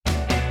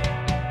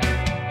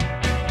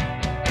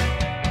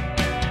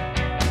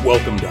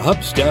Welcome to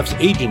HubStaff's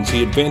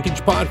Agency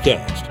Advantage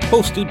podcast,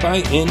 hosted by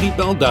Andy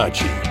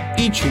Baldacci.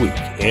 Each week,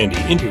 Andy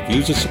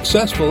interviews a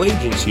successful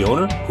agency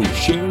owner who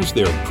shares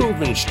their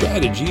proven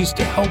strategies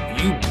to help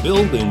you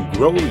build and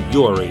grow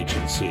your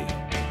agency.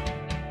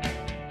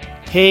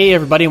 Hey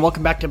everybody, and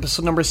welcome back to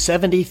episode number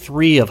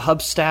 73 of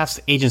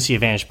HubStaff's Agency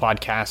Advantage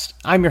podcast.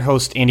 I'm your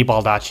host, Andy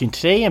Baldacci, and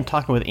today I'm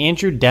talking with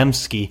Andrew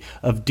Dymski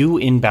of Do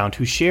Inbound,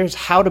 who shares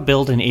how to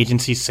build an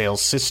agency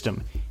sales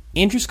system.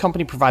 Andrew's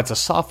company provides the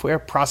software,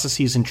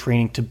 processes, and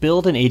training to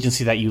build an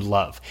agency that you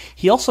love.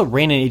 He also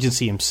ran an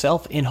agency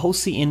himself and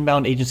hosts the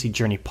Inbound Agency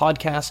Journey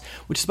podcast,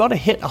 which is about to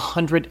hit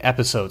 100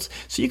 episodes.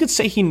 So you could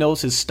say he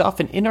knows his stuff,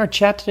 and in our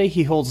chat today,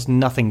 he holds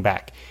nothing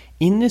back.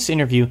 In this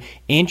interview,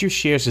 Andrew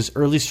shares his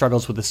early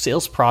struggles with the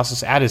sales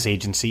process at his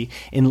agency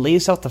and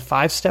lays out the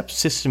 5-step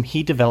system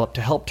he developed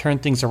to help turn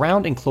things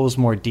around and close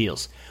more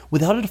deals.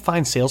 Without a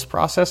defined sales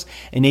process,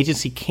 an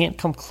agency can't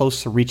come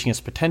close to reaching its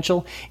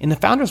potential, and the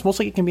founders most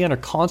likely can be under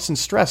constant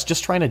stress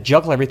just trying to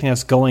juggle everything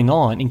that's going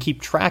on and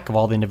keep track of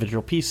all the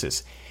individual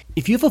pieces.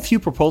 If you have a few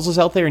proposals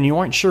out there and you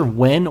aren't sure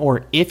when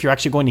or if you're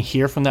actually going to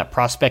hear from that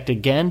prospect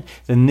again,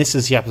 then this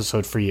is the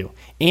episode for you.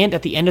 And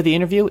at the end of the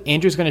interview,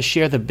 Andrew's going to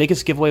share the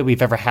biggest giveaway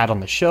we've ever had on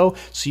the show,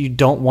 so you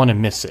don't want to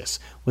miss this.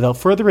 Without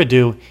further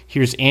ado,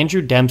 here's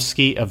Andrew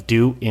Dymski of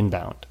Do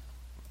Inbound.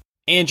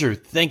 Andrew,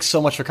 thanks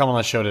so much for coming on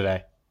the show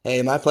today.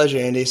 Hey, my pleasure,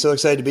 Andy. So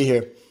excited to be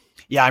here.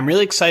 Yeah, I'm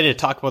really excited to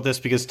talk about this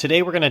because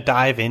today we're going to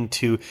dive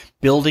into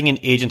building an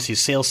agency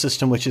sales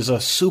system, which is a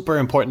super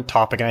important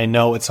topic. And I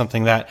know it's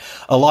something that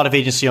a lot of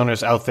agency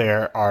owners out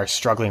there are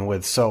struggling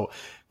with. So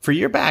for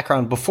your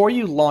background, before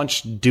you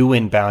launched Do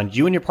Inbound,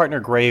 you and your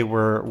partner Gray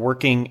were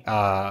working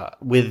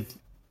with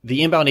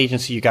the inbound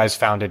agency you guys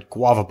founded,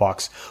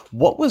 GuavaBox.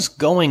 What was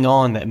going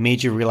on that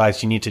made you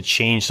realize you need to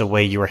change the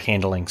way you were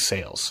handling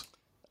sales?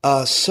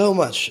 So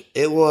much.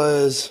 It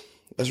was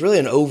really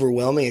an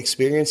overwhelming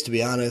experience, to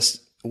be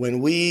honest.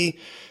 When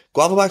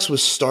GuavaBox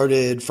was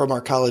started from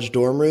our college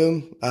dorm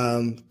room,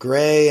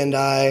 Gray and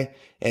I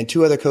and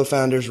two other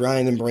co-founders,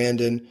 Ryan and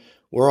Brandon,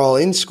 were all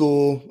in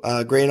school.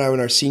 Gray and I were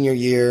in our senior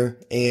year,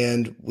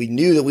 and we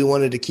knew that we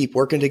wanted to keep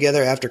working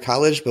together after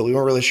college, but we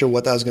weren't really sure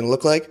what that was going to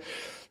look like.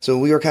 So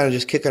we were kind of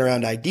just kicking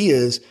around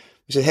ideas.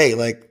 We said, hey,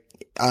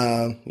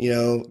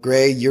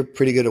 Gray, you're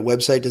pretty good at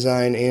website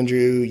design. Andrew,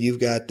 you've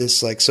got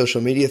this like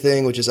social media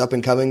thing, which is up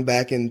and coming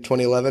back in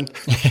 2011.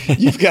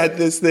 You've got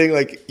this thing,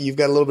 like you've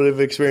got a little bit of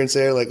experience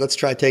there. Like, let's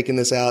try taking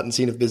this out and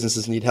seeing if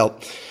businesses need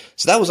help.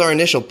 So that was our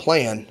initial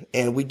plan.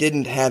 And we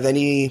didn't have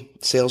any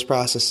sales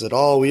processes at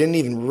all. We didn't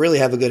even really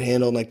have a good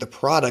handle on like the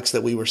products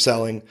that we were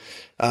selling.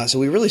 So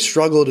we really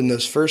struggled in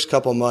those first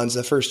couple months,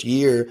 that first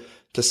year,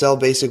 to sell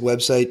basic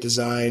website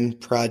design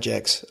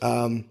projects.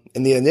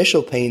 And the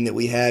initial pain that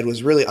we had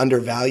was really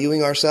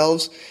undervaluing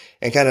ourselves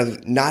and kind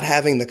of not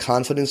having the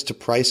confidence to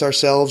price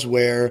ourselves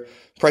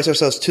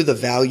to the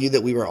value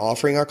that we were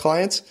offering our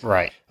clients.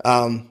 Right.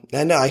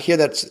 And I hear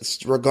that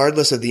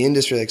regardless of the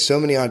industry, like so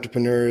many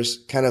entrepreneurs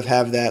kind of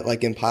have that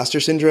like imposter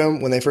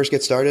syndrome when they first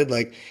get started.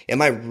 Like,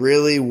 am I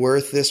really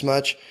worth this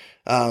much?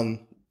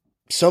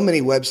 So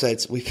many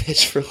websites we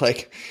pitched for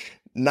like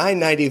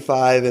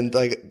 $9.95 and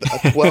like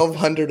a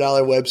 $1,200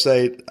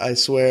 website, I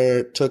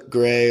swear took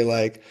Gray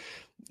like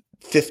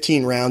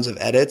 15 rounds of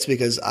edits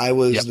because I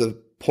was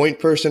the point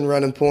person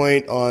running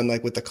point on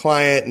like with the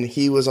client and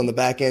he was on the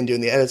back end doing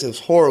the edits. It was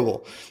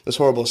horrible.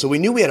 So we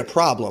knew we had a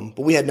problem,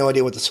 but we had no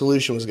idea what the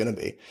solution was going to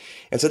be.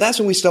 And so that's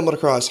when we stumbled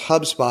across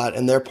HubSpot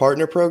and their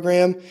partner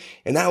program.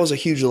 And that was a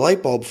huge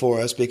light bulb for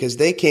us because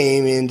they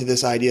came into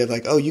this idea of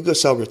like, oh, you go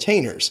sell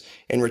retainers.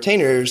 And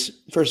retainers,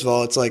 first of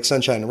all, it's like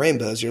sunshine and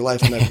rainbows. Your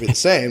life will never be the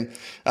same.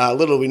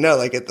 Little we know,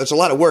 like there's a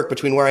lot of work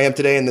between where I am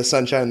today and the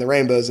sunshine and the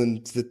rainbows,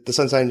 and the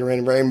sunshine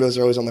and rainbows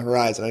are always on the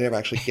horizon. I never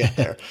actually get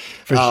there.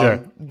 For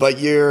sure. But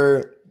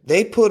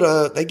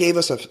they gave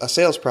us a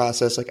sales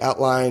process like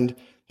outlined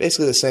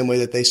basically the same way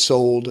that they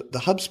sold the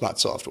HubSpot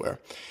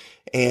software.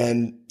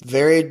 And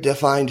very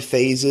defined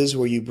phases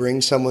where you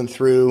bring someone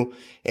through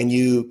and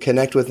you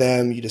connect with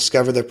them, you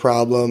discover their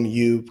problem,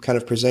 you kind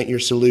of present your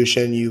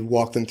solution, you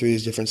walk them through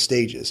these different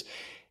stages.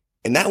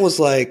 And that was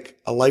like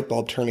a light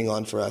bulb turning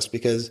on for us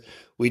because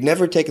we'd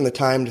never taken the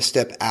time to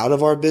step out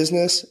of our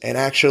business and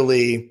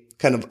actually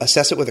kind of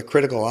assess it with a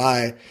critical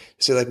eye,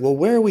 say like, well,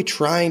 where are we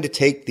trying to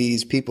take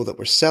these people that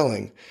we're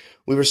selling?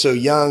 We were so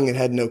young and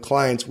had no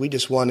clients. We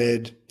just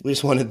wanted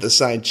the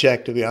signed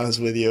check, to be honest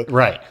with you.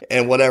 Right.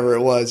 And whatever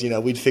it was,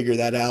 we'd figure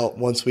that out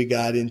once we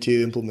got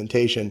into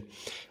implementation.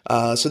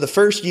 So the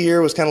first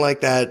year was kind of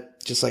like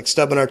that, just like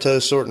stubbing our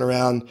toes, sorting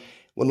around.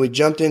 When we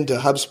jumped into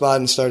HubSpot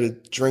and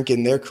started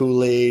drinking their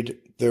Kool-Aid,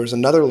 there was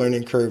another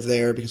learning curve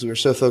there because we were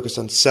so focused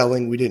on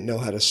selling, we didn't know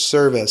how to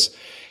service.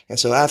 And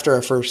so after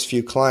our first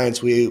few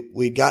clients,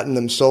 we'd gotten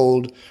them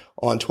sold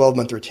on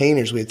 12-month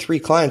retainers. We had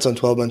 3 clients on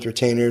 12-month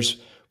retainers,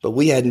 but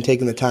we hadn't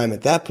taken the time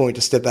at that point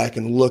to step back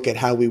and look at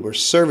how we were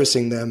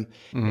servicing them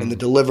and the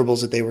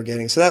deliverables that they were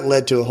getting. So that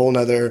led to a whole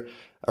nother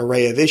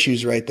array of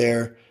issues right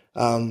there.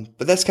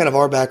 But that's kind of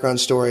our background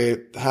story,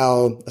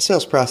 how a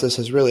sales process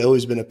has really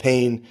always been a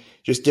pain,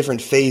 just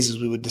different phases.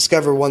 We would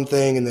discover one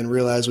thing and then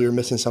realize we were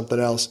missing something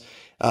else.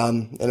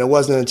 And it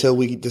wasn't until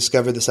we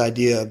discovered this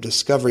idea of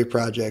discovery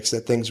projects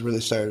that things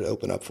really started to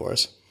open up for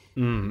us.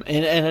 And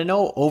I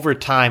know over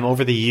time,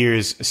 over the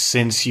years,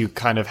 since you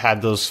kind of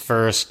had those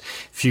first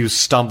few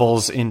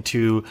stumbles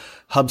into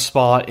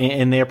HubSpot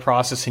and their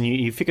process, and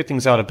you figured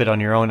things out a bit on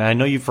your own. And I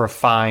know you've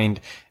refined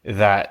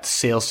that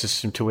sales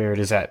system to where it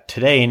is at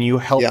today, and you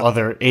help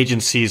other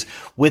agencies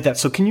with that.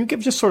 So can you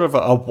give just sort of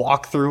a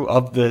walkthrough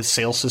of the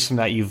sales system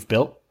that you've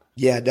built?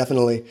 Yeah,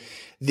 definitely.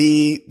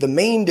 The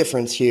main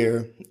difference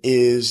here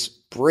is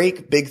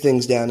break big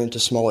things down into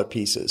smaller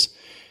pieces.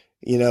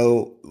 You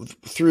know,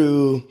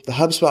 through the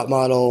HubSpot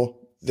model,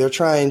 they're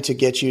trying to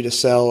get you to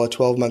sell a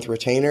 12-month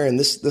retainer. And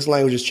this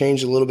language has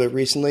changed a little bit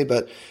recently,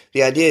 but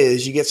the idea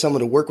is you get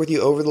someone to work with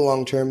you over the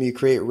long term. You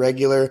create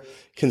regular,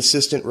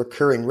 consistent,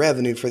 recurring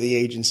revenue for the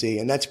agency.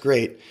 And that's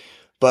great.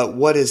 But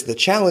what is the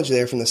challenge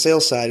there from the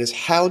sales side is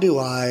how do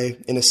I,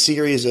 in a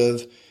series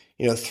of,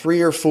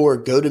 3 or 4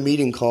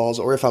 go-to-meeting calls,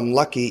 or if I'm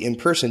lucky,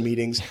 in-person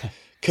meetings,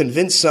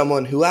 convince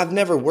someone who I've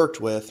never worked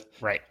with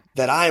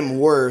that I'm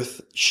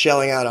worth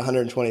shelling out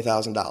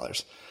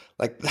 $120,000.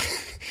 Like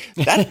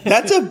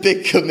that's a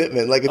big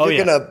commitment. Like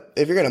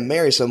if you're gonna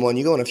marry someone,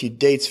 you go on a few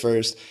dates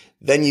first,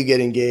 then you get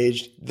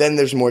engaged, then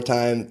there's more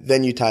time,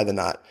 then you tie the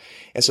knot.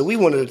 And so we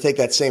wanted to take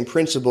that same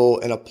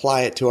principle and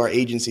apply it to our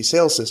agency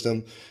sales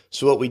system.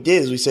 So what we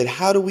did is we said,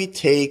 how do we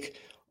take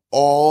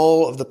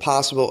all of the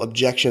possible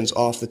objections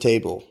off the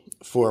table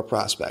for a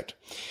prospect?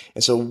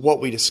 And so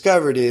what we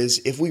discovered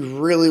is if we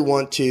really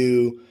want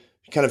to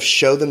kind of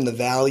show them the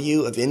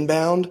value of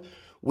inbound,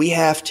 we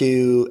have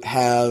to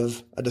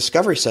have a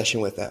discovery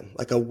session with them,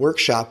 like a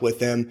workshop with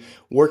them,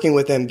 working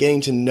with them,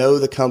 getting to know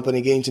the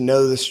company, getting to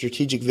know the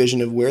strategic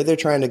vision of where they're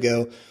trying to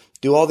go,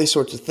 do all these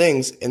sorts of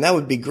things. And that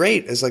would be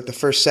great as like the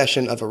first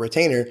session of a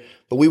retainer,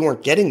 but we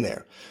weren't getting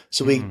there.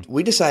 So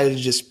we decided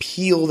to just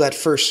peel that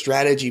first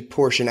strategy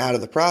portion out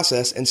of the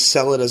process and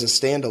sell it as a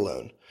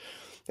standalone.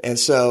 And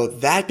so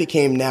that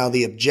became now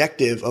the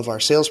objective of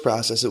our sales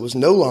process. It was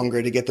no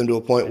longer to get them to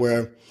a point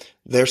where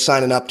they're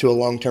signing up to a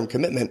long-term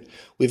commitment.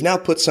 We've now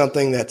put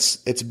something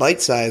it's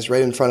bite-sized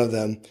right in front of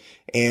them.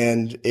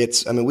 And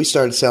we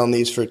started selling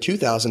these for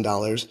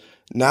 $2,000.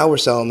 Now we're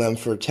selling them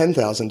for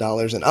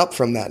 $10,000 and up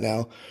from that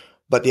now.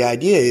 But the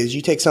idea is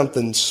you take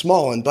something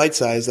small and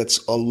bite-sized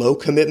that's a low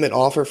commitment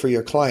offer for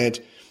your client,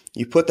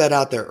 you put that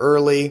out there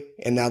early,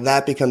 and now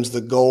that becomes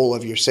the goal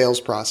of your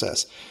sales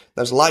process.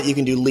 There's a lot you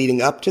can do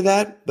leading up to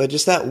that, but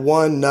just that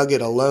one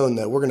nugget alone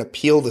that we're going to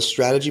peel the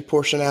strategy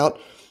portion out.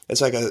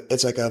 It's like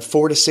a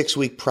 4 to 6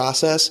 week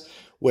process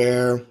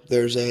where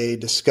there's a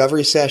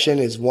discovery session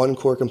is one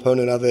core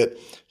component of it,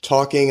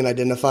 talking and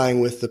identifying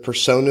with the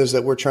personas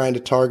that we're trying to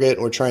target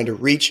or trying to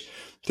reach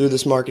through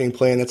this marketing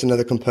plan. That's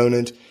another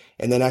component.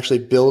 And then actually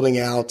building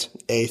out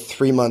a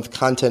 3-month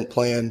content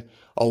plan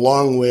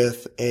along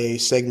with a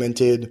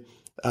segmented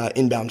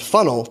inbound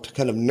funnel to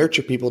kind of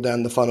nurture people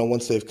down the funnel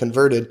once they've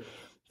converted.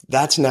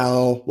 That's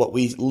now what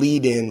we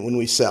lead in when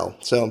we sell.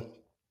 So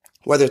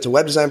whether it's a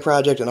web design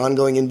project, an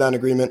ongoing inbound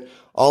agreement,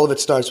 all of it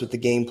starts with the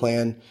game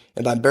plan.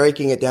 And by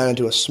breaking it down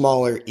into a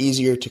smaller,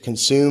 easier to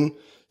consume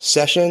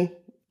session,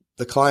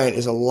 the client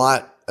is a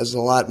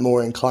lot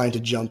more inclined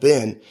to jump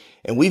in.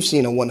 And we've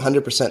seen a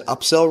 100%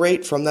 upsell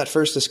rate from that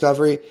first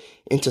discovery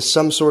into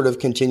some sort of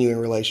continuing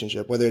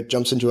relationship, whether it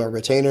jumps into our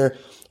retainer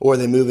or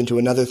they move into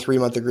another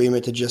 3-month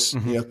agreement to just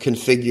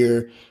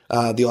configure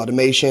the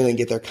automation and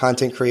get their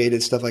content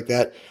created, stuff like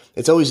that.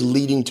 It's always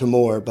leading to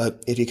more,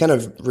 but if you kind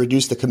of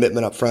reduce the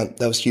commitment up front,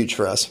 that was huge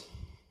for us.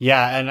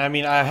 Yeah, and I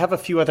mean, I have a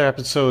few other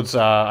episodes.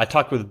 I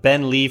talked with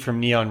Ben Lee from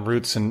Neon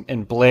Roots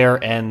and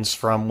Blair Enns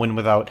from Win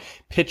Without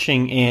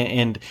Pitching,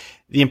 and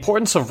the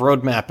importance of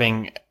road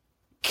mapping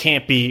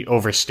can't be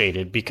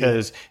overstated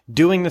because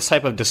doing this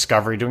type of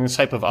discovery, doing this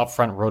type of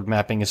upfront road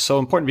mapping is so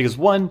important because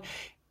one,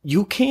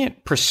 you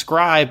can't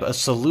prescribe a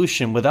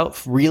solution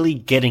without really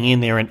getting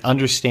in there and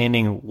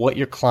understanding what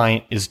your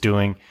client is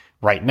doing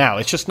right now.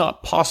 It's just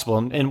not possible.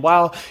 And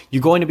while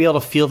you're going to be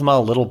able to feel them out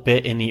a little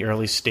bit in the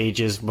early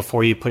stages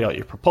before you put out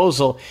your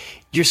proposal,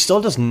 you're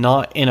still just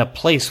not in a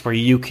place where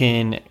you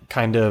can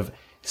kind of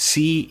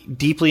see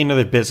deeply into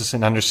their business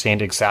and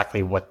understand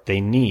exactly what they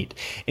need.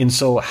 And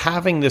so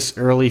having this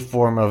early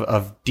form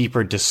of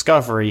deeper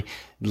discovery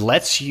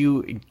lets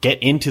you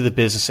get into the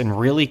business and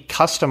really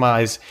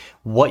customize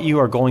what you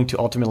are going to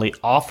ultimately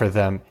offer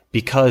them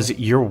because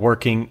you're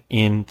working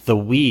in the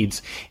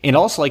weeds. And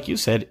also, like you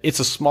said,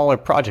 it's a smaller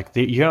project.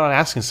 You're not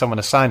asking someone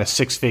to sign a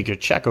 6-figure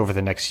check over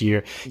the next year.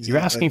 Exactly. You're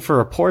asking for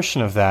a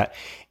portion of that.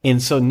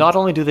 And so not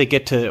only do they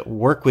get to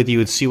work with you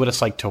and see what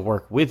it's like to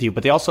work with you,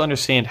 but they also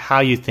understand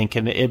how you think,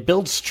 and it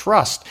builds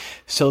trust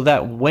so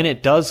that when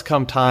it does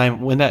come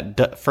time, when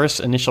that first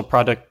initial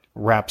product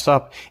wraps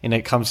up and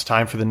it comes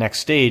time for the next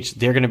stage,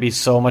 they're going to be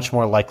so much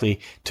more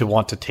likely to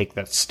want to take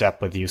that step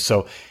with you.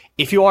 So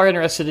if you are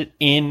interested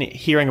in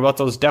hearing about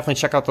those, definitely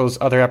check out those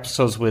other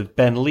episodes with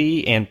Ben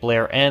Lee and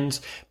Blair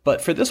Enns.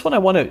 But for this one, I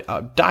want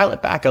to dial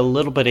it back a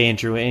little bit,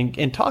 Andrew,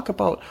 and talk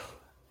about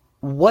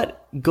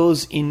what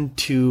goes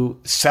into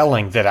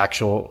selling that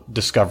actual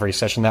discovery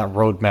session, that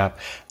roadmap.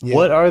 Yeah.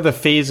 What are the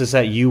phases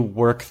that you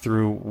work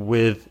through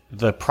with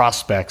the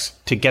prospects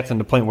to get them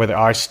to the point where they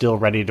are still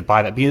ready to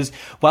buy that? Because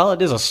while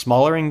it is a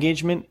smaller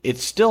engagement,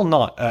 it's still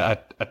not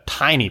a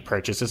tiny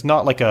purchase. It's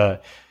not like a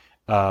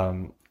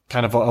kind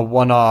of a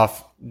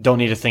one-off, don't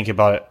need to think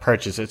about it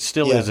purchase. It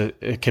still is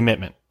a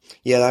commitment.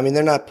 Yeah, I mean,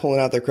 they're not pulling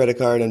out their credit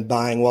card and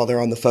buying while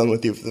they're on the phone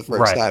with you for the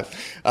first time,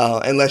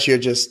 unless you're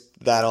just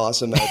that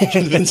awesome at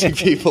convincing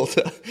people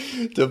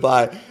to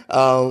buy.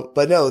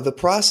 But no, the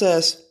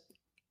process,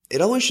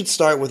 it always should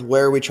start with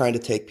where are we trying to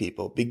take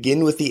people?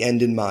 Begin with the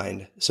end in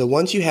mind. So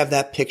once you have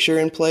that picture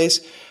in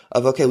place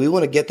of, okay, we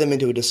want to get them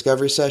into a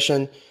discovery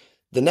session,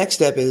 the next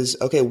step is,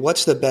 okay,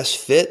 what's the best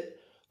fit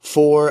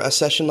for a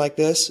session like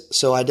this?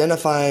 So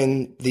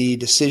identifying the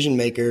decision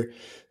maker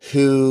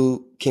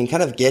who can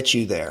kind of get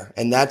you there.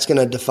 And that's going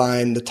to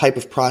define the type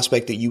of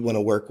prospect that you want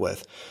to work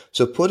with.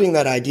 So putting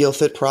that ideal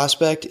fit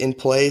prospect in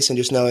place and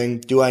just knowing,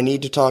 do I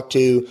need to talk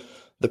to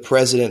the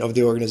president of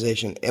the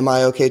organization? Am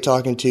I okay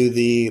talking to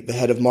the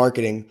head of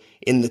marketing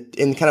in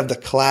kind of the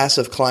class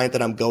of client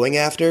that I'm going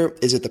after?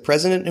 Is it the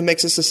president who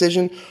makes this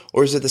decision,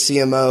 or is it the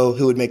CMO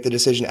who would make the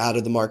decision out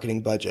of the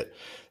marketing budget?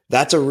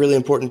 That's a really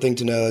important thing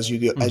to know as you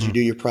do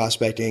your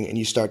prospecting and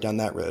you start down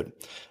that road.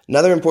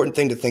 Another important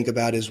thing to think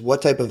about is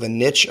what type of a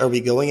niche are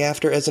we going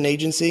after as an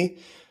agency?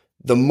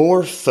 The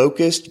more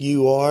focused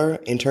you are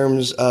in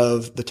terms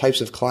of the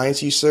types of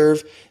clients you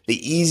serve, the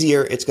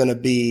easier it's going to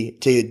be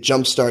to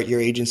jumpstart your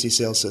agency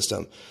sales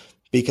system.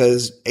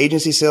 Because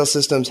agency sales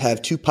systems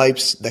have two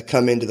pipes that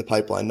come into the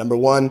pipeline. Number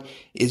one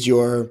is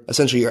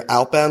essentially your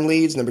outbound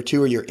leads. Number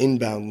two are your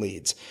inbound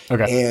leads.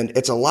 Okay. And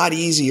it's a lot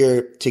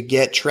easier to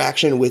get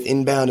traction with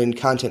inbound and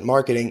content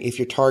marketing if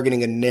you're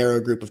targeting a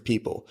narrow group of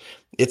people.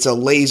 It's a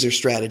laser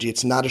strategy.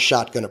 It's not a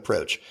shotgun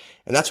approach.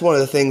 And that's one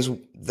of the things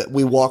that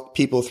we walk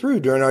people through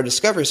during our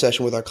discovery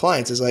session with our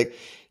clients is like,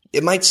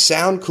 it might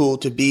sound cool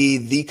to be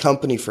the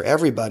company for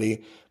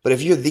everybody, but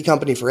if you're the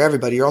company for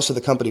everybody, you're also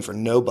the company for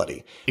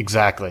nobody.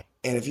 Exactly.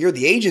 And if you're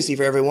the agency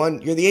for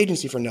everyone, you're the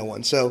agency for no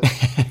one. So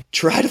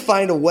try to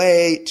find a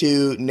way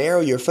to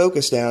narrow your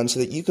focus down so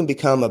that you can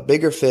become a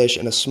bigger fish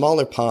in a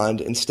smaller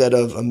pond instead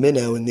of a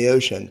minnow in the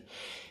ocean.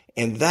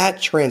 And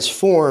that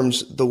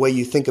transforms the way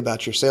you think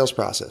about your sales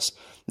process.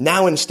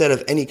 Now, instead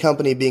of any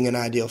company being an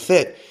ideal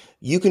fit,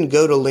 you can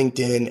go to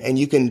LinkedIn and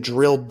you can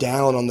drill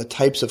down on the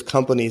types of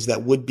companies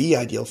that would be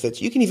ideal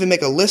fits. You can even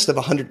make a list of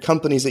 100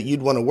 companies that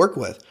you'd want to work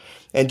with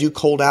and do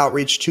cold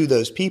outreach to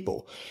those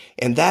people.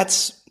 And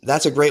that's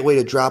a great way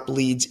to drop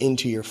leads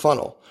into your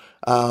funnel.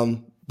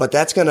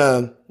 But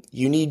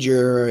you need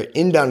your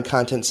inbound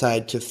content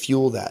side to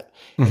fuel that.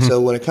 Mm-hmm.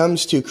 So when it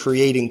comes to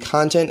creating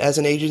content as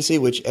an agency,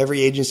 which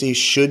every agency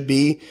should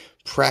be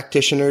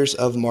practitioners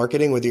of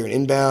marketing, whether you're an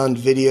inbound,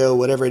 video,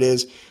 whatever it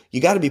is, you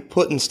got to be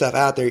putting stuff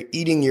out there,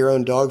 eating your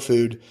own dog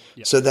food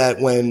so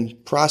that when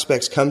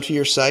prospects come to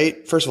your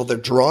site, first of all, they're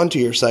drawn to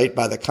your site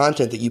by the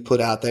content that you put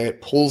out there.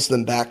 It pulls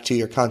them back to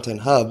your content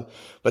hub.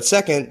 But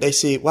second, they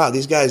see, wow,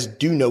 these guys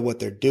do know what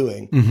they're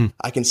doing. Mm-hmm.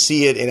 I can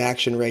see it in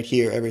action right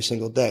here every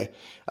single day.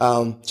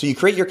 So you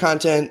create your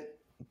content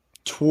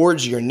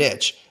towards your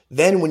niche.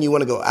 Then when you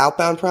want to go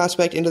outbound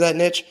prospect into that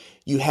niche,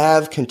 you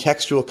have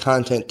contextual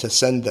content to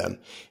send them.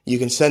 You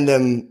can send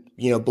them,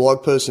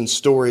 blog posts and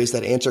stories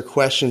that answer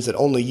questions that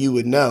only you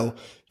would know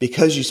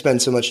because you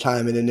spend so much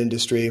time in an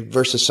industry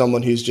versus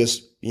someone who's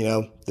just,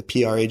 the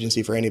PR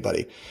agency for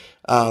anybody.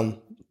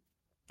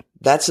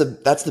 That's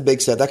the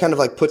big step. That kind of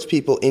like puts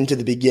people into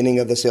the beginning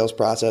of the sales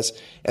process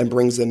and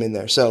brings them in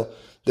there. So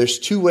there's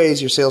two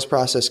ways your sales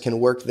process can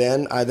work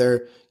then.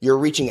 Either you're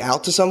reaching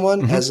out to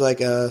someone as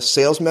like a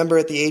sales member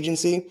at the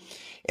agency,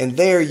 and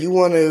there you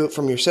want to,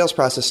 from your sales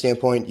process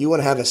standpoint, you want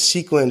to have a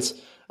sequence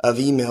of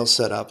emails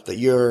set up that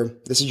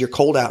this is your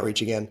cold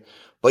outreach again,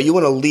 but you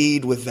want to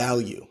lead with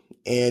value.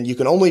 And you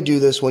can only do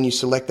this when you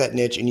select that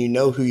niche and you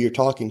know who you're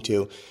talking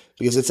to,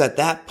 because it's at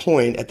that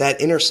point, at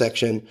that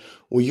intersection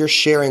where you're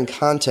sharing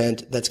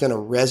content that's going to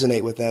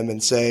resonate with them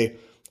and say,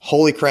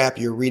 holy crap,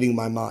 you're reading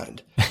my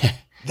mind.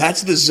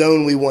 That's the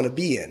zone we want to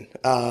be in.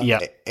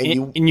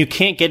 And you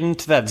can't get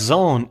into that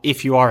zone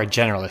if you are a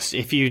generalist.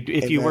 If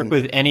you work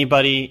with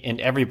anybody and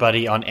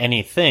everybody on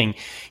anything,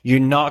 you're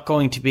not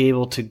going to be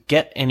able to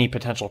get any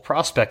potential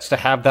prospects to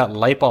have that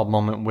light bulb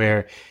moment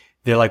where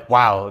they're like,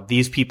 wow,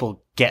 these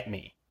people get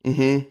me.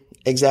 Mm-hmm.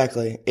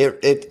 Exactly.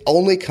 It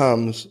only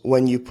comes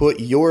when you put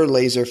your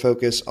laser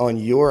focus on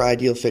your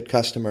ideal fit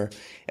customer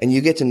and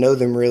you get to know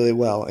them really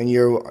well and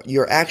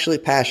you're actually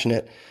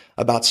passionate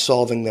about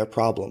solving their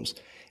problems.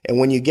 And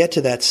when you get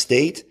to that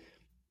state,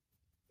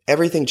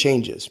 everything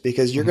changes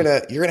because you're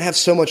gonna have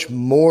so much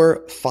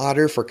more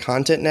fodder for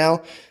content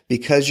now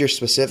because you're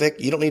specific.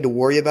 You don't need to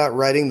worry about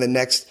writing the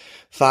next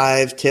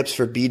 5 tips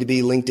for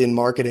B2B LinkedIn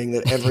marketing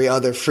that every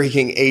other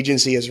freaking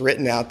agency has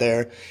written out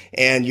there.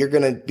 And you're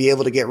going to be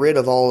able to get rid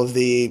of all of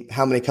the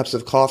how many cups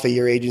of coffee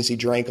your agency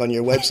drank on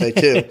your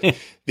website too,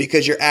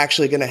 because you're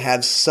actually going to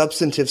have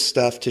substantive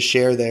stuff to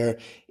share there,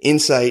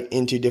 insight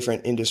into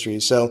different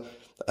industries. So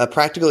a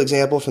practical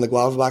example from the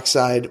Guava Box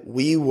side,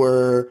 we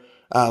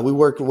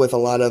worked with a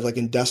lot of like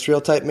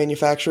industrial type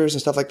manufacturers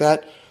and stuff like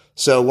that.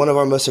 So one of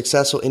our most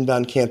successful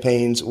inbound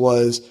campaigns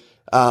was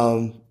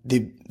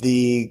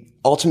the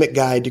ultimate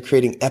guide to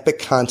creating epic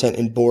content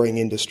in boring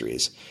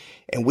industries.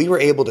 And we were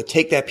able to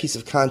take that piece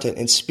of content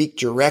and speak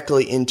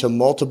directly into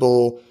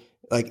multiple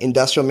like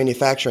industrial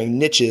manufacturing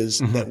niches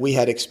that we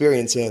had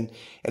experience in.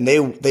 And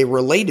they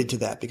related to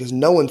that because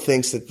no one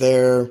thinks that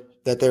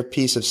their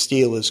piece of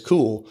steel is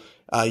cool.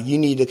 You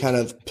need to kind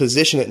of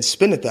position it and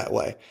spin it that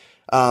way.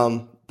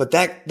 But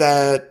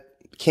that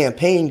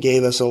campaign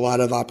gave us a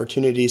lot of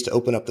opportunities to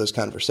open up those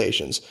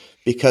conversations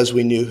because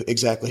we knew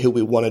exactly who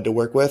we wanted to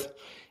work with.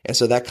 And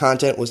so that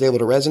content was able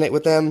to resonate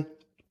with them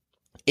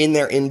in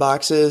their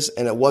inboxes,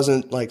 and it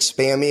wasn't like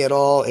spammy at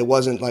all. It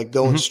wasn't like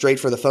going straight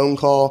for the phone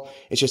call.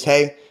 It's just,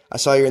 hey, I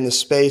saw you're in this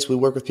space. We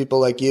work with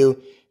people like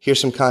you. Here's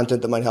some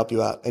content that might help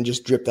you out, and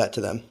just drip that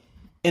to them.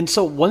 And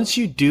so once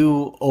you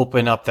do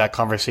open up that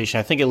conversation,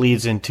 I think it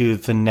leads into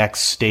the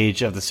next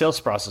stage of the sales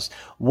process.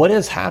 What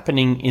is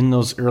happening in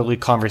those early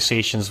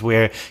conversations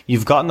where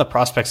you've gotten the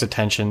prospect's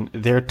attention,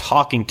 they're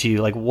talking to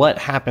you, like what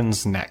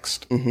happens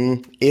next?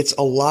 It's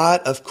a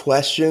lot of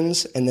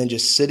questions and then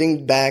just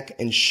sitting back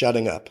and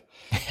shutting up.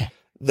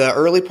 The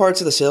early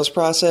parts of the sales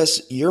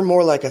process, you're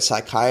more like a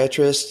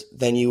psychiatrist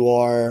than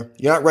you're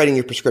not writing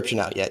your prescription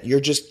out yet. You're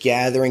just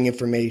gathering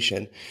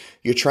information.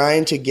 You're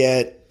trying to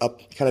get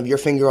kind of your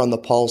finger on the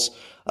pulse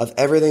of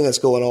everything that's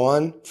going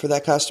on for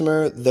that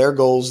customer, their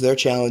goals, their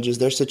challenges,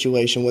 their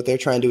situation, what they're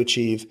trying to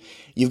achieve.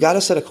 You've got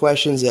a set of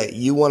questions that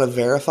you want to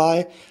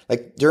verify.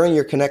 Like during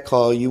your connect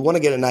call, you want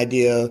to get an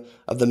idea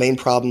of the main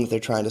problem that they're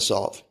trying to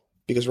solve.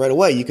 Because right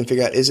away you can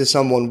figure out, is this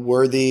someone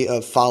worthy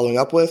of following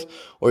up with,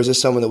 or is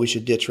this someone that we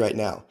should ditch right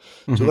now?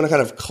 So we want to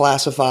kind of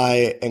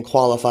classify and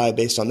qualify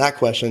based on that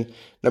question.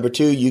 Number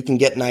 2, you can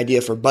get an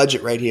idea for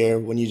budget right here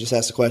when you just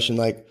ask the question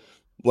like,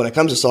 when it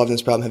comes to solving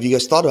this problem, have you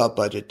guys thought about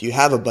budget? Do you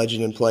have a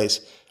budget in place?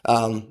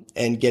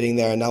 And getting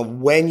there. Now,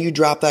 when you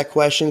drop that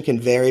question can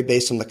vary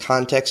based on the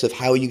context of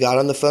how you got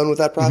on the phone with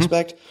that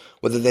prospect,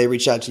 whether they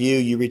reach out to you,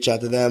 you reach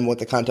out to them, what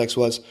the context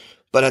was.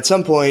 But at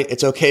some point,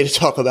 it's okay to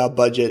talk about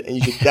budget, and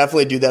you should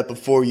definitely do that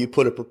before you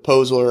put a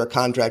proposal or a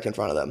contract in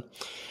front of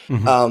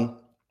them.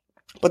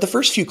 But the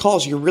first few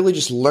calls, you're really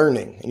just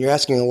learning, and you're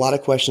asking a lot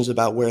of questions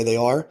about where they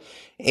are.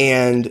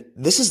 And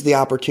this is the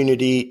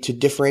opportunity to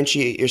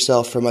differentiate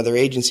yourself from other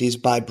agencies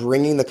by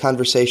bringing the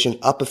conversation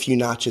up a few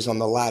notches on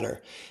the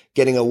ladder,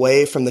 getting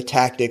away from the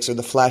tactics or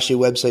the flashy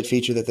website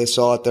feature that they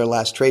saw at their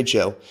last trade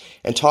show,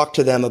 and talk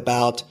to them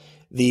about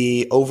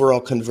the overall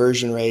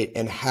conversion rate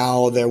and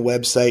how their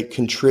website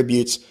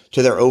contributes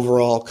to their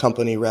overall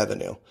company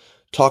revenue.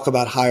 Talk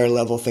about higher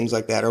level things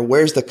like that. Or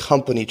where's the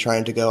company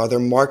trying to go? Are there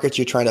markets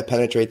you're trying to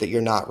penetrate that you're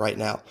not right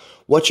now?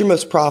 What's your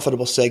most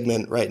profitable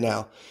segment right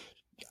now?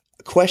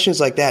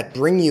 Questions like that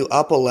bring you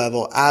up a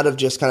level out of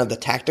just kind of the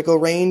tactical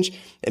range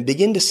and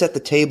begin to set the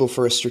table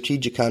for a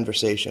strategic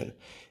conversation.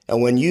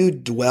 And when you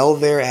dwell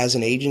there as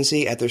an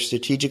agency at their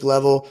strategic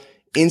level,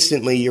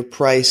 instantly your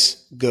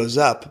price goes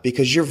up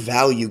because your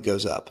value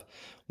goes up.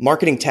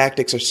 Marketing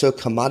tactics are so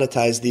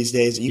commoditized these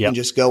days that you can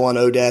just go on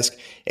Odesk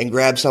and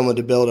grab someone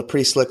to build a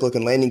pretty slick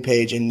looking landing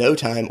page in no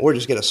time, or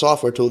just get a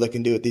software tool that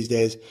can do it these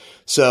days.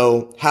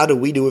 So how do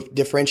we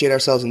differentiate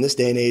ourselves in this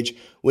day and age?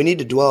 We need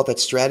to dwell at that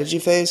strategy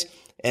phase.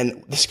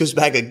 And this goes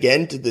back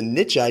again to the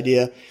niche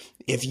idea.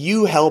 If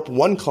you help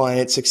one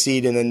client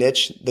succeed in a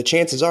niche, the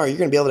chances are you're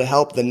going to be able to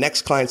help the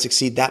next client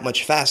succeed that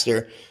much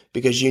faster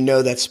because you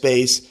know that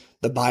space,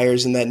 the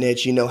buyers in that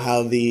niche, you know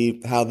how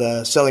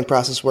the selling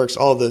process works,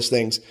 all of those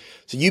things.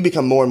 So you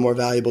become more and more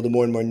valuable the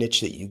more and more niche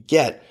that you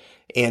get.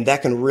 And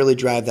that can really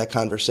drive that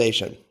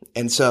conversation.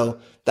 And so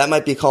that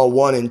might be call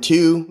 1 and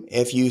 2.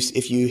 If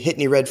you hit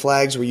any red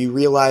flags where you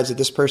realize that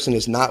this person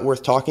is not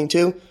worth talking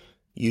to,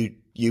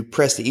 you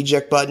press the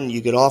eject button,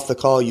 you get off the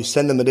call, you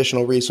send them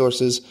additional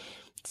resources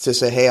to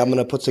say, hey, I'm going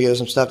to put together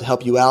some stuff to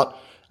help you out.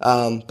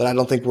 But I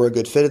don't think we're a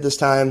good fit at this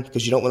time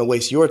because you don't want to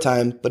waste your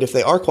time. But if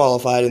they are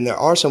qualified and there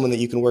are someone that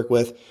you can work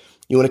with,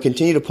 you want to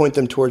continue to point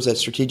them towards that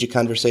strategic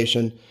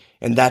conversation.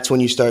 And that's when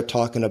you start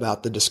talking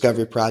about the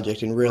discovery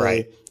project and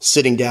really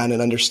sitting down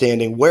and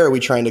understanding where are we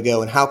trying to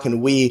go and how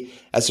can we,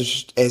 as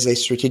a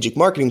strategic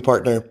marketing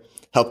partner,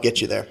 help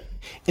get you there.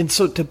 And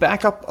so to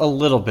back up a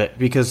little bit,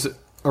 because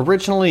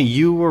originally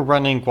you were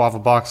running Guava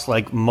Box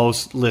like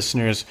most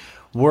listeners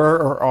were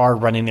or are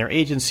running their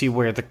agency,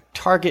 where the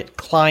target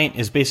client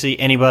is basically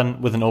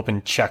anyone with an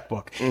open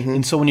checkbook.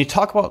 And so when you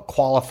talk about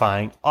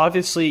qualifying,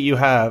 obviously you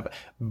have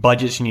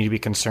budgets you need to be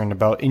concerned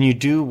about, and you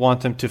do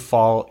want them to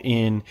fall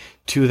in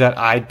to that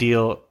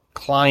ideal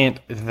client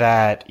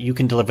that you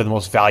can deliver the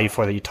most value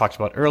for that you talked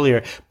about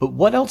earlier. But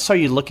what else are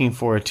you looking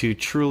for to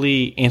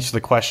truly answer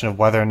the question of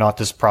whether or not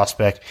this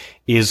prospect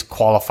is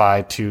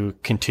qualified to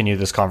continue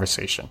this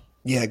conversation?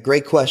 Yeah,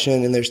 great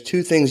question. And there's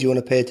two things you want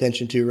to pay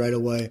attention to right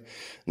away.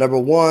 Number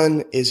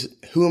one is,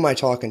 who am I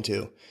talking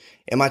to?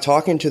 Am I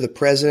talking to the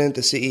president,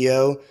 the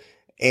CEO?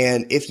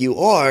 And if you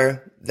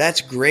are,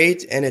 that's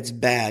great and it's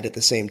bad at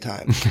the same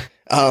time.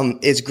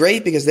 It's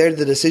great because they're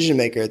the decision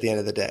maker at the end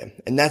of the day.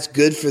 And that's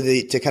good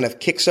to kind of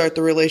kickstart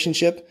the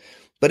relationship.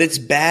 But it's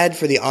bad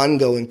for the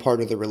ongoing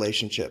part of the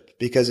relationship,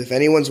 because if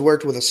anyone's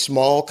worked with a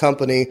small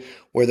company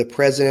where the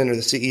president or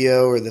the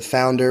CEO or the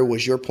founder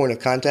was your point of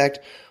contact,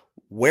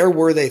 where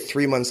were they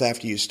 3 months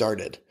after you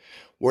started?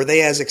 Were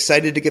they as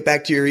excited to get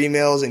back to your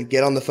emails and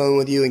get on the phone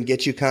with you and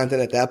get you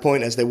content at that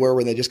point as they were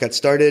when they just got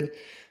started?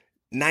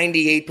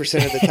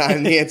 98% of the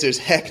time, the answer is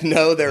heck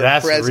no. They're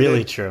That's president.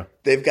 really true.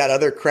 They've got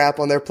other crap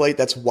on their plate.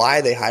 That's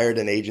why they hired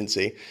an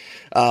agency.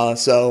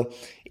 So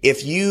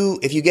if you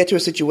get to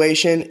a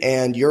situation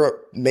and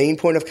your main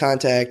point of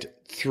contact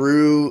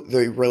through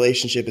the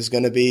relationship is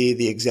going to be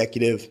the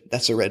executive,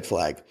 that's a red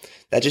flag.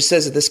 That just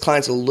says that this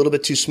client's a little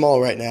bit too small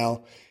right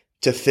now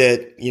to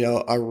fit,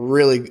 a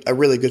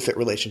really good fit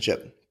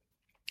relationship.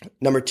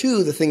 Number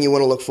two, the thing you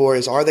want to look for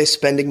is, are they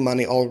spending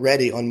money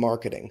already on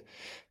marketing?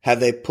 Have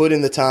they put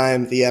in the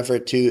time, the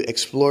effort to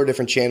explore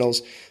different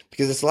channels?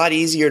 Because it's a lot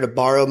easier to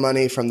borrow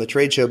money from the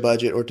trade show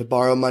budget or to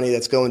borrow money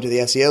that's going to the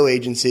SEO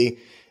agency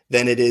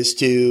than it is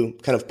to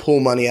kind of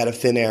pull money out of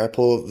thin air,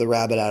 pull the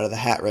rabbit out of the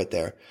hat right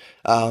there.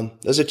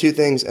 Those are two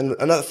things. And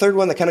another third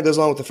one that kind of goes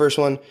along with the first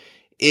one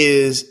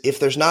is, if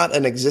there's not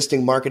an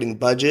existing marketing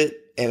budget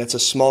and it's a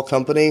small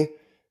company,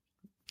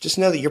 just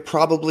know that you're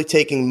probably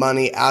taking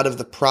money out of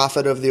the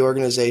profit of the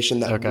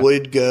organization that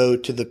would go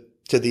to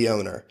the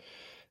owner.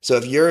 So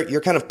if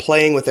you're kind of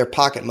playing with their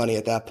pocket money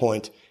at that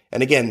point,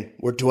 and again,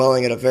 we're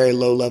dwelling at a very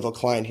low level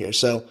client here.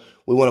 So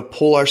we want to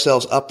pull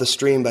ourselves up the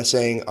stream by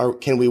saying,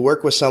 can we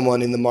work with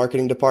someone in the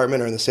marketing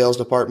department or in the sales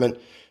department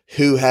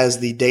who has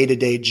the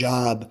day-to-day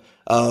job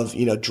of,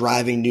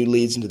 driving new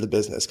leads into the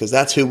business? Because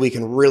that's who we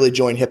can really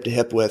join hip to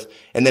hip with,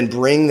 and then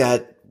bring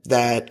that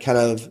kind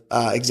of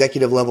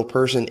executive level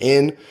person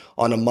in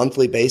on a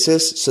monthly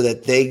basis so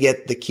that they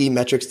get the key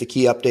metrics, the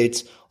key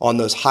updates on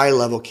those high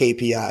level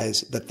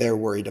KPIs that they're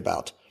worried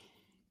about.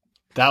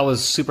 That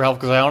was super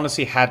helpful, because I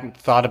honestly hadn't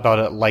thought about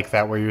it like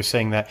that, where you're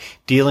saying that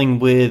dealing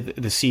with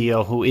the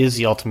CEO, who is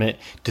the ultimate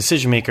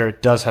decision maker,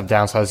 does have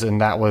downsides,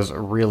 and that was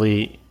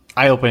really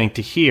eye-opening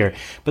to hear.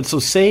 But so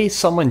say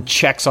someone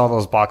checks all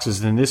those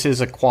boxes, then this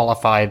is a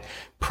qualified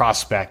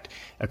prospect,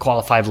 a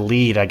qualified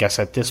lead, I guess,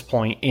 at this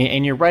point,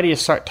 and you're ready to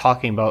start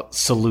talking about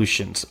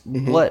solutions.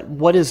 Mm-hmm.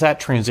 What is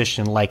that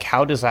transition like?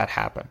 How does that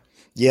happen?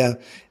 Yeah.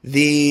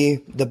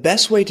 The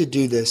best way to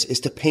do this is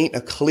to paint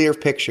a clear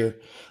picture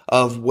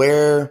of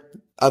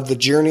the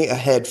journey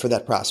ahead for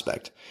that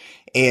prospect.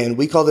 And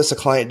we call this a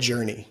client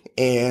journey.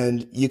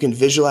 And you can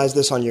visualize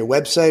this on your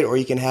website, or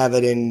you can have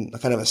it in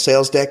kind of a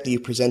sales deck that you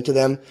present to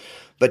them.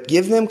 But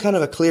give them kind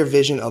of a clear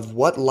vision of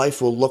what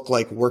life will look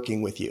like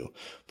working with you.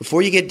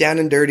 Before you get down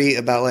and dirty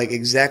about like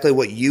exactly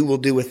what you will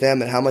do with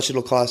them and how much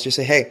it'll cost, just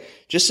say, hey,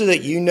 just so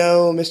that you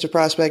know, Mr.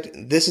 Prospect,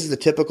 this is the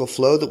typical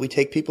flow that we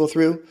take people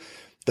through.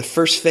 The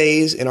first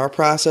phase in our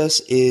process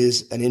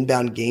is an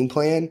inbound game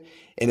plan.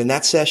 And in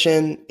that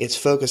session, it's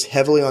focused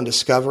heavily on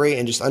discovery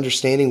and just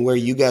understanding where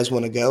you guys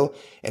want to go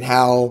and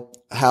how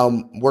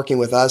working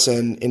with us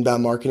and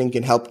inbound marketing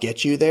can help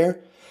get you there.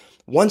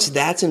 Once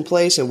that's in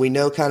place and we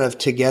know kind of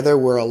together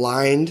we're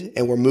aligned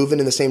and we're moving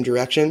in the same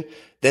direction,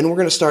 then we're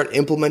going to start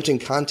implementing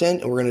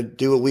content, and we're going to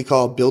do what we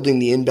call building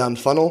the inbound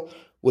funnel,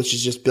 which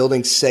is just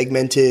building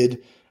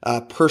segmented,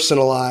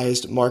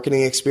 personalized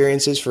marketing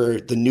experiences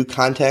for the new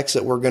context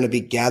that we're going to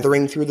be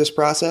gathering through this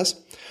process.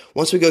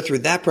 Once we go through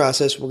that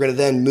process, we're going to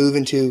then move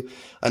into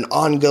an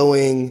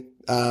ongoing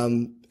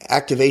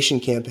activation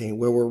campaign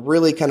where we're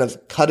really kind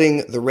of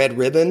cutting the red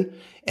ribbon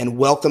and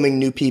welcoming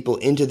new people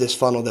into this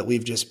funnel that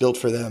we've just built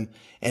for them.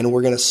 And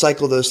we're going to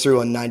cycle those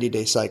through on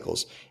 90-day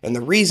cycles. And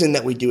the reason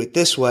that we do it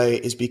this way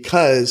is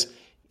because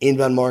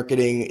inbound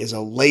marketing is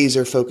a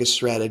laser-focused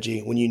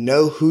strategy. When you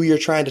know who you're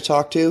trying to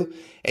talk to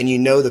and you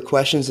know the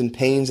questions and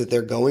pains that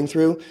they're going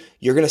through,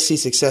 you're going to see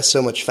success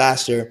so much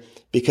faster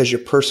because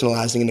you're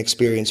personalizing an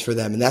experience for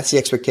them. And that's the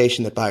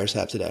expectation that buyers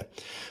have today.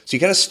 So you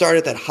kind of start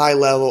at that high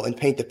level and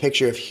paint the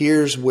picture of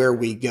here's where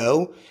we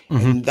go.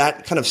 Mm-hmm. And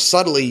that kind of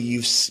subtly,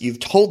 you've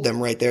told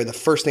them right there, the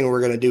first thing we're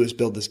going to do is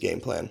build this game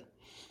plan.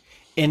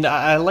 And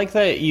I like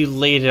that you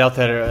laid it out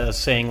there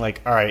saying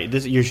like, all right,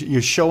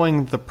 you're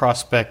showing the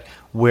prospect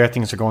where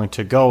things are going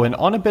to go. And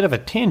on a bit of a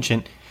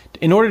tangent,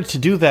 in order to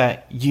do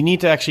that, you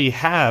need to actually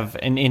have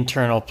an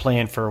internal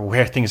plan for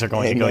where things are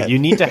going to go. You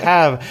need to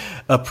have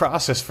a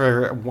process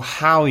for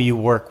how you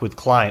work with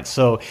clients.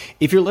 So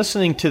if you're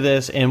listening to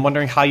this and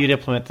wondering how you'd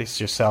implement this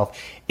yourself,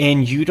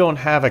 and you don't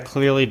have a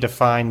clearly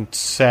defined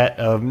set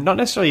of, not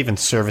necessarily even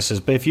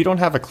services, but if you don't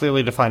have a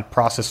clearly defined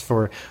process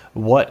for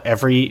what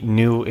every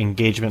new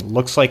engagement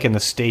looks like and the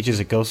stages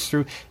it goes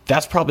through,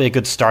 that's probably a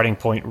good starting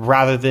point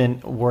rather than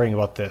worrying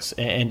about this.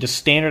 And just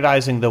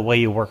standardizing the way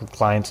you work with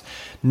clients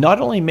not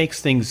only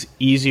makes things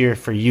easier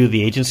for you,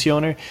 the agency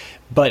owner,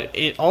 but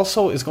it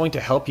also is going to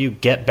help you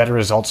get better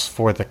results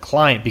for the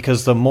client,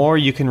 because the more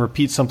you can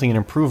repeat something and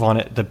improve on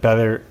it, the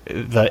better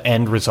the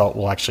end result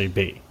will actually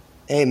be.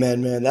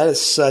 Amen, man. That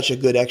is such a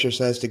good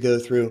exercise to go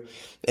through.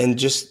 And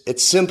just,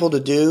 it's simple to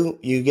do.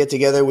 You get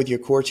together with your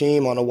core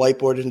team on a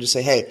whiteboard and just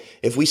say, hey,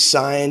 if we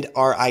signed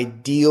our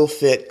ideal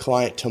fit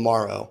client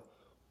tomorrow,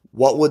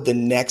 what would the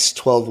next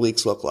 12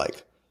 weeks look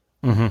like?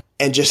 Mm-hmm.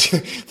 And just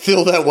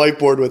fill that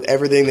whiteboard with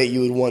everything that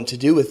you would want to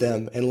do with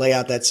them and lay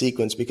out that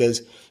sequence,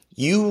 because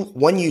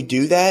when you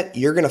do that,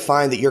 you're going to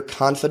find that your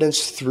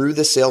confidence through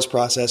the sales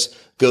process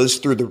goes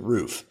through the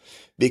roof,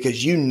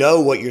 because you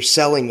know what you're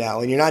selling now.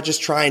 And you're not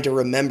just trying to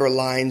remember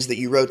lines that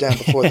you wrote down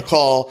before the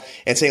call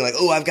and saying like,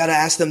 oh, I've got to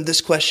ask them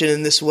this question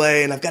in this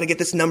way, and I've got to get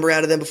this number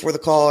out of them before the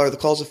call, or the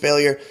call's a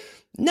failure.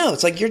 No,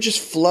 it's like you're just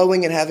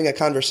flowing and having a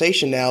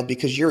conversation now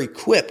because you're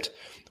equipped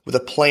with a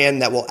plan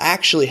that will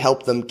actually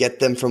help them get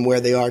them from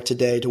where they are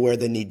today to where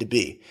they need to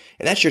be.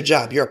 And that's your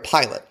job. You're a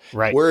pilot.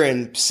 Right. We're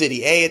in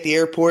city A at the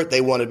airport. They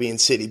want to be in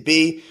city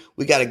B.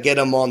 We got to get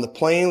them on the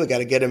plane. We got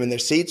to get them in their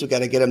seats. We got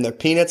to get them their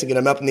peanuts and get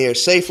them up in the air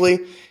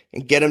safely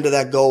and get them to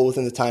that goal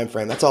within the time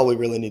frame. That's all we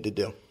really need to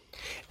do.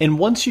 And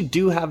once you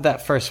do have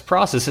that first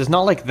process, it's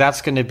not like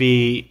that's going to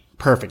be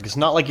perfect. It's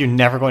not like you're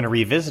never going to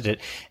revisit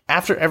it.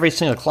 After every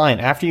single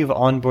client, after you've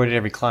onboarded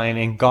every client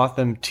and got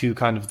them to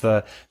kind of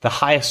the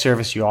highest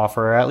service you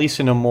offer, or at least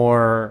in a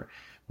more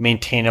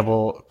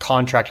maintainable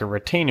contract or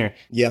retainer,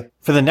 yeah,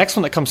 for the next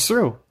one that comes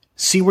through,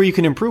 see where you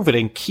can improve it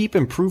and keep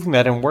improving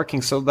that and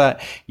working so that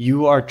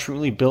you are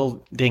truly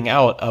building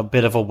out a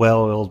bit of a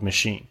well-oiled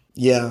machine.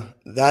 Yeah,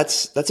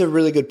 that's a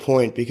really good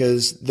point,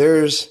 because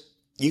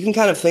you can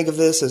kind of think of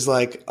this as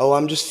like, oh,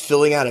 I'm just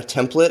filling out a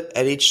template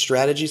at each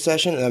strategy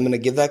session and I'm going to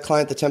give that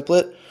client the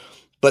template.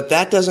 But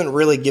that doesn't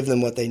really give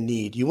them what they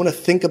need. You want to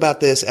think about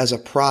this as a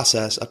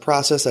process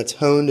that's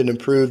honed and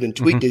improved and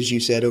tweaked, as you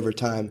said, over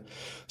time,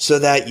 so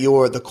that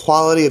the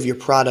quality of your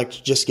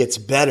product just gets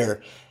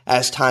better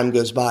as time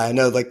goes by. I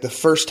know, like, the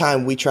first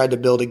time we tried to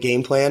build a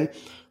game plan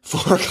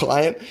for a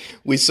client,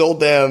 we sold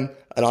them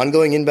an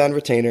ongoing inbound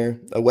retainer,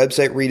 a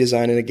website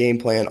redesign, and a game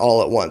plan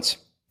all at once.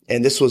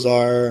 And this was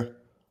our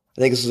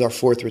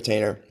fourth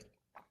retainer.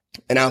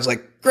 And I was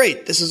like,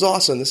 great, this is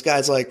awesome. This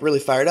guy's like really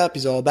fired up.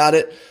 He's all about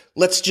it.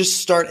 Let's just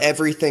start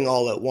everything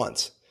all at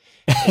once.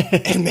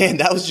 And man,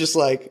 that was just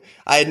like,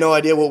 I had no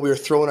idea what we were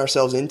throwing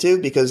ourselves into,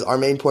 because our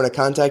main point of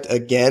contact,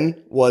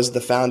 again, was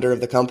the founder of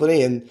the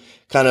company. And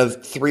kind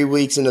of 3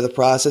 weeks into the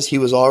process, he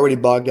was already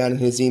bogged down in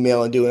his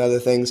email and doing other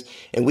things.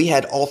 And we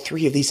had all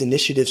three of these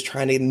initiatives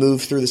trying to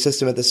move through the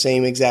system at the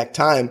same exact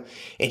time.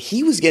 And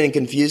he was getting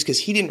confused because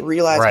he didn't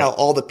realize how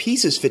all the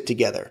pieces fit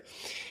together.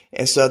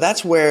 And so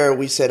that's where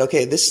we said,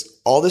 okay,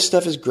 all this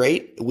stuff is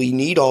great. We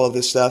need all of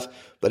this stuff.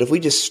 But if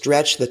we just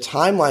stretch the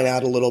timeline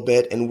out a little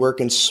bit and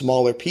work in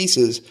smaller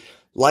pieces,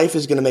 life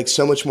is going to make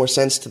so much more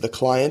sense to the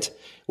client.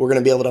 We're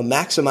going to be able to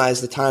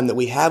maximize the time that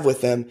we have with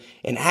them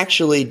and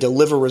actually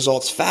deliver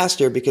results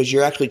faster, because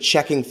you're actually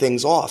checking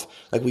things off.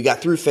 Like, we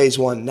got through phase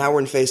 1. Now we're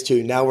in phase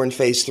 2. Now we're in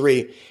phase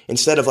 3.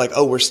 Instead of like,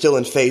 oh, we're still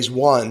in phase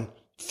 1.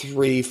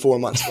 3-4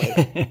 months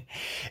later.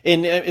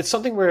 And it's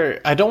something where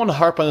I don't want to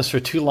harp on this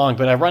for too long,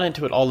 but I run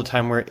into it all the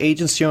time, where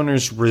agency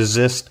owners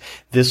resist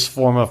this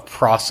form of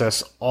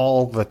process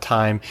all the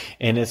time.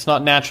 And it's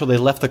not natural. They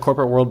left the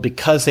corporate world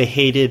because they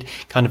hated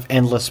kind of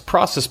endless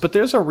process, but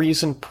there's a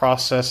reason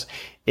process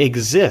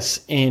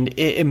exists, and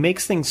it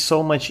makes things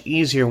so much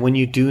easier when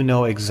you do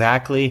know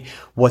exactly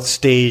what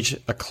stage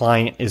a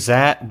client is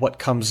at, what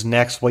comes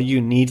next, what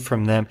you need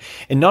from them.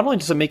 And not only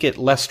does it make it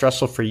less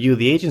stressful for you,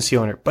 the agency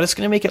owner, but it's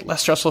going to make it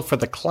less stressful for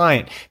the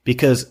client,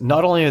 because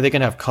not only are they going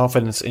to have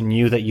confidence in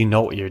you that you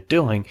know what you're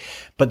doing,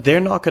 but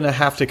they're not going to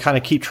have to kind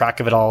of keep track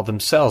of it all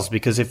themselves.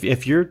 Because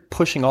if you're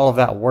pushing all of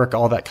that work,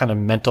 all that kind of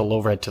mental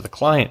overhead to the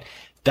client,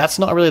 that's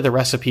not really the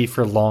recipe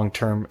for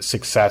long-term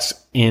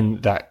success in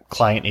that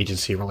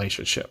client-agency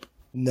relationship.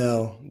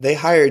 No, they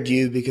hired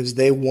you because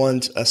they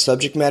want a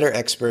subject matter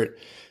expert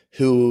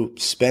who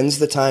spends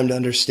the time to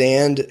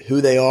understand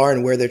who they are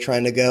and where they're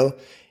trying to go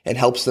and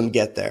helps them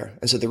get there.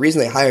 And so the reason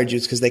they hired you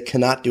is because they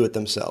cannot do it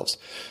themselves.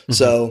 Mm-hmm.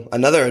 So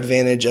another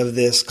advantage of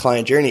this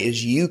client journey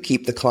is you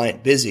keep the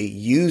client busy.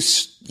 You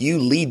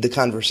lead the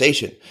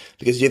conversation,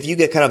 because if you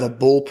get kind of a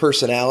bull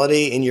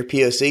personality in your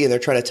POC and they're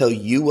trying to tell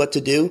you what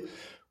to do,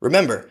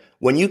 remember,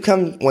 when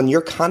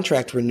your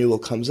contract renewal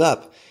comes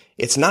up,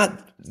 you're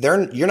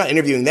not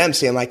interviewing them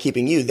saying, am I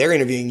keeping you? They're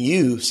interviewing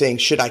you saying,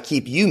 should I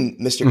keep you,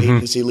 Mr. Mm-hmm.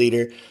 Agency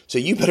Leader? So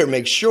you better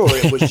make sure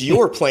it was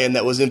your plan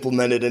that was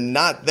implemented and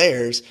not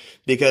theirs,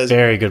 because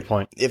very good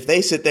point. If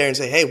they sit there and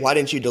say, hey, why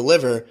didn't you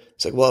deliver?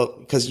 It's like, well,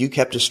 because you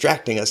kept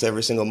distracting us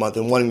every single month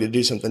and wanting to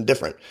do something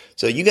different.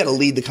 So you got to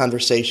lead the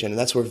conversation. And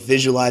that's where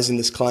visualizing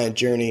this client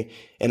journey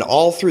and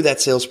all through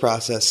that sales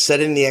process,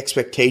 setting the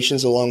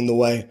expectations along the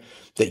way,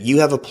 that you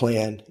have a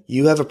plan,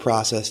 you have a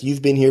process,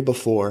 you've been here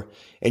before,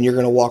 and you're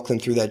going to walk them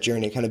through that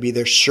journey, kind of be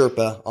their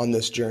Sherpa on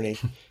this journey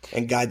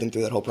and guide them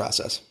through that whole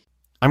process.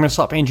 I'm going to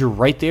stop Andrew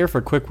right there for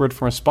a quick word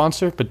from our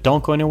sponsor, but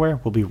don't go anywhere.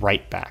 We'll be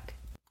right back.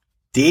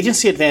 The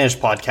Agency Advantage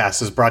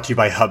podcast is brought to you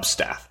by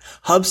Hubstaff.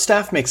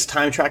 Hubstaff makes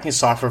time tracking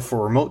software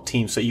for remote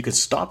teams so you can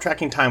stop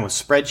tracking time with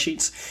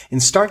spreadsheets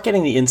and start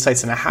getting the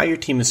insights into how your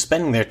team is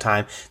spending their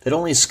time that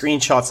only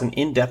screenshots and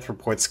in-depth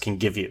reports can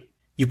give you.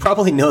 You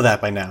probably know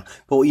that by now,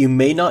 but what you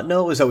may not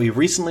know is that we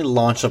recently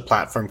launched a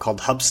platform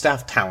called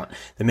Hubstaff Talent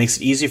that makes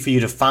it easy for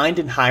you to find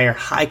and hire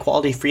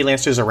high-quality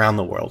freelancers around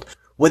the world.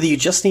 Whether you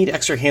just need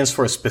extra hands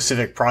for a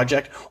specific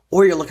project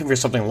or you're looking for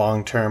something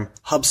long-term,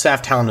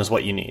 Hubstaff Talent is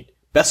what you need.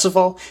 Best of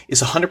all,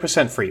 it's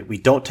 100% free. We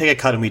don't take a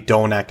cut and we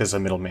don't act as a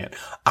middleman.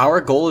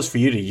 Our goal is for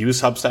you to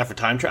use Hubstaff for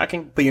time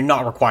tracking, but you're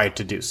not required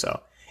to do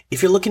so.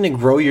 If you're looking to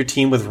grow your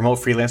team with remote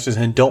freelancers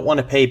and don't want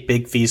to pay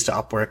big fees to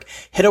Upwork,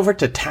 head over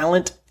to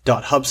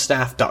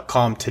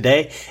talent.hubstaff.com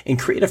today and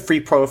create a free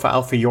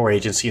profile for your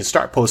agency and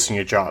start posting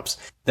your jobs.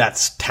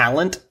 That's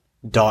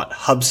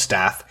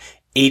talent.hubstaff,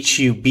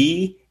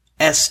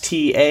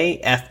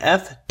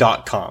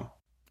 HUBSTAFF.com.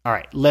 All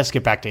right, let's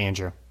get back to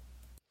Andrew.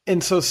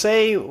 And so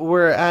say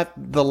we're at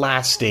the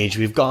last stage.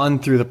 We've gone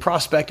through the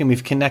prospect and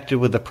we've connected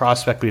with the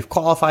prospect. We've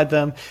qualified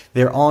them.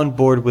 They're on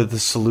board with the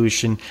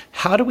solution.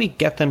 How do we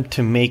get them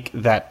to make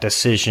that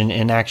decision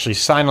and actually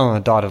sign on the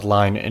dotted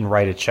line and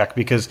write a check?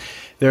 Because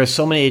there are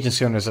so many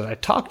agency owners that I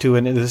talk to,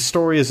 and the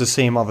story is the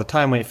same all the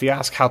time. If you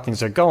ask how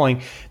things are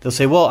going, they'll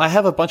say, well, I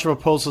have a bunch of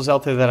proposals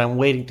out there that I'm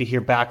waiting to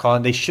hear back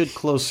on. They should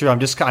close through. I'm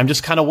just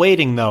kind of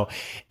waiting though.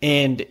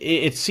 And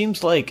it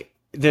seems like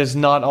there's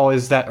not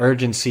always that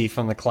urgency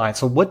from the client.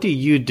 So what do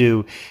you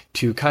do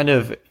to kind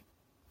of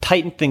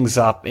tighten things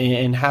up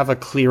and have a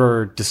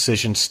clearer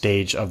decision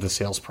stage of the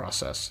sales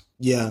process?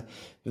 Yeah.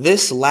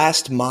 This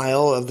last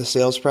mile of the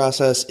sales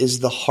process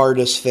is the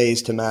hardest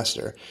phase to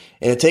master.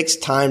 And it takes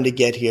time to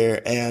get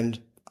here. And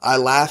I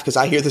laugh because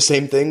I hear the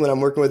same thing when I'm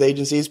working with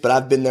agencies, but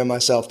I've been there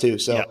myself too.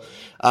 So yeah.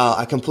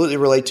 I completely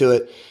relate to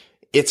it.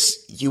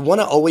 You want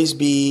to always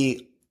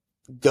be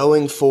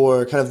going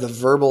for kind of the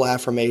verbal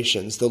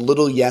affirmations, the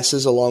little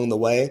yeses along the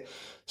way.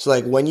 So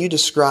like when you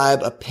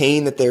describe a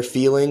pain that they're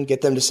feeling,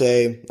 get them to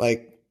say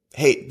like,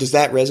 hey, does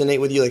that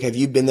resonate with you? Like, have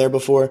you been there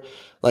before?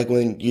 Like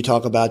when you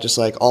talk about just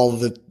like all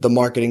of the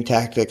marketing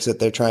tactics that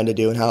they're trying to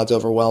do and how it's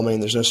overwhelming,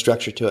 there's no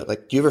structure to it.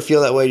 Like, do you ever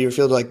feel that way? Do you ever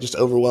feel like just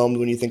overwhelmed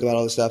when you think about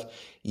all this stuff?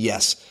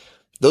 Yes.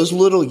 Those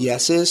little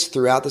yeses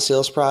throughout the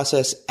sales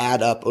process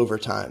add up over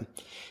time.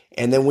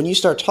 And then when you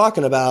start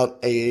talking about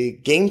a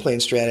game plan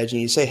strategy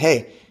and you say,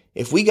 hey,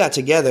 if we got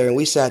together and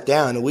we sat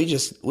down and we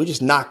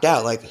just knocked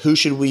out, like, who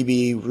should we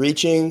be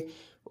reaching?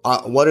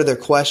 What are their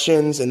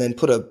questions? And then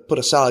put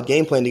a solid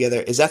game plan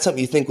together. Is that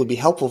something you think would be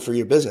helpful for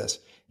your business?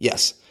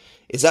 Yes.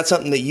 Is that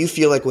something that you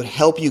feel like would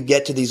help you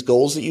get to these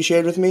goals that you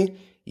shared with me?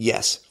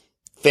 Yes.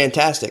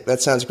 Fantastic.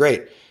 That sounds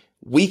great.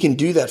 We can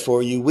do that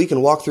for you. We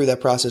can walk through that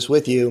process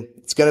with you.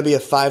 It's going to be a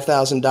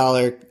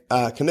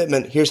 $5,000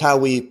 commitment. Here's how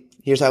we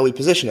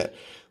position it.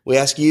 We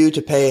ask you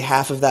to pay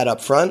half of that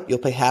up front. You'll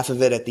pay half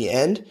of it at the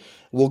end.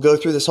 We'll go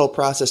through this whole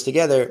process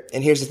together.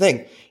 And here's the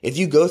thing. If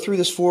you go through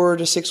this 4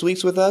 to 6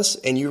 weeks with us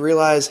and you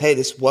realize, hey,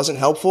 this wasn't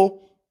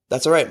helpful,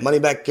 that's all right. Money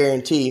back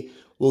guarantee.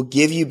 We'll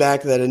give you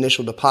back that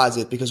initial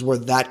deposit because we're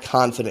that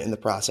confident in the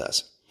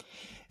process.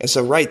 And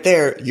so right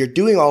there, you're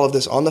doing all of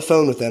this on the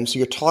phone with them. So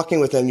you're talking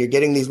with them. You're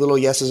getting these little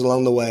yeses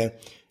along the way.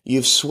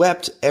 You've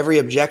swept every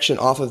objection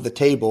off of the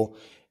table.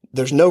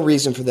 There's no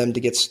reason for them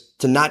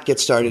to not get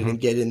started and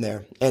get in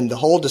there. And the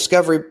whole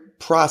discovery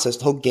process,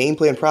 the whole game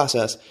plan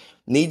process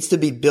needs to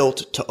be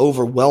built to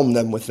overwhelm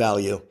them with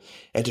value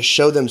and to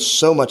show them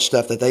so much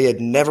stuff that they had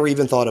never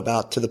even thought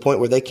about, to the point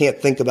where they can't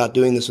think about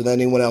doing this with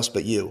anyone else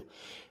but you.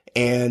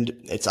 And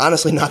it's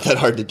honestly not that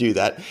hard to do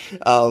that,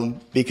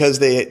 because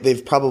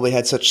they've probably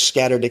had such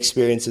scattered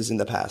experiences in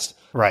the past.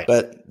 Right.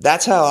 But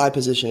that's how I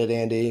position it,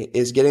 Andy,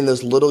 is getting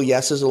those little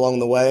yeses along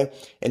the way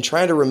and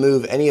trying to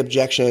remove any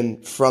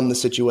objection from the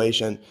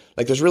situation.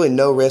 Like, there's really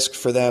no risk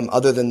for them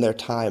other than their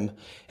time.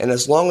 And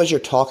as long as you're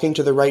talking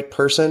to the right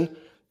person,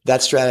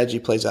 that strategy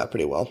plays out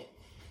pretty well.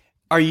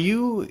 Are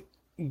you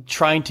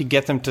trying to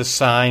get them to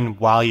sign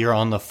while you're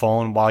on the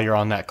phone, while you're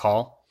on that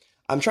call?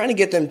 I'm trying to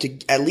get them to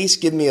at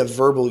least give me a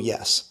verbal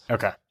yes.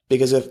 Okay.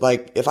 Because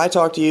if I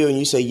talk to you and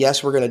you say,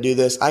 yes, we're going to do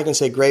this, I can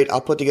say, great,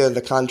 I'll put together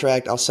the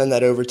contract. I'll send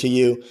that over to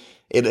you.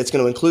 It's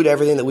going to include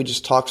everything that we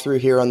just talked through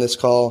here on this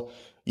call.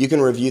 You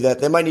can review that.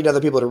 They might need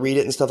other people to read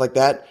it and stuff like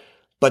that.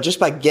 But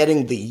just by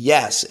getting the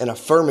yes and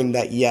affirming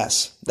that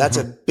yes, that's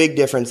a big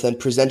difference than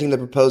presenting the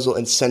proposal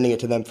and sending it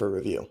to them for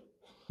review.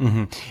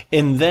 Mm-hmm.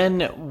 And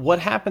then what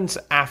happens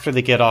after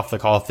they get off the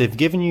call? If they've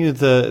given you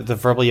the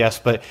verbal yes,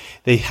 but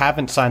they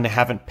haven't signed, they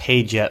haven't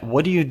paid yet,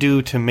 what do you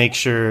do to make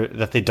sure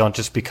that they don't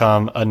just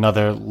become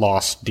another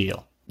lost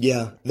deal?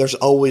 Yeah, there's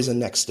always a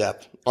next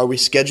step. Are we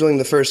scheduling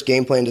the first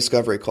game plan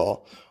discovery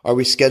call? Are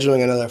we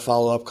scheduling another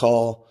follow-up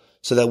call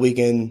so that we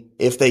can,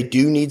 if they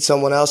do need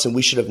someone else, and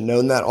we should have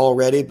known that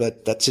already,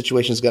 but that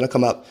situation is going to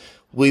come up,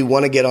 we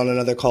want to get on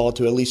another call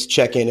to at least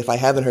check in. If I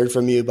haven't heard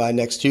from you by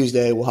next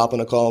Tuesday, we'll hop on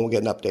a call and we'll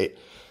get an update.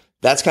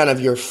 That's kind of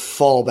your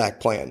fallback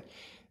plan.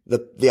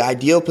 The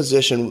ideal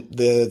position,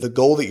 the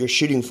goal that you're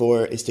shooting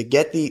for is to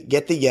get the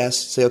yes,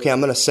 say, okay,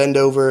 I'm going to send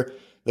over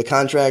the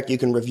contract. You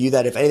can review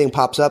that. If anything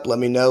pops up, let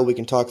me know. We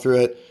can talk through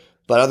it.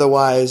 But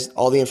otherwise,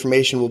 all the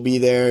information will be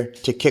there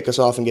to kick us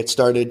off and get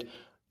started.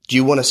 Do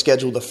you want to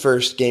schedule the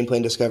first game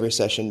plan discovery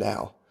session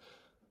now?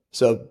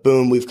 So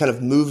boom, we've kind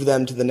of moved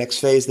them to the next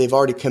phase. They've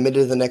already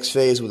committed to the next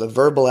phase with a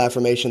verbal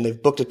affirmation.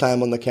 They've booked a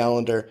time on the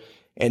calendar.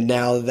 And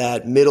now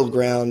that middle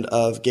ground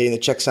of getting the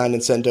check signed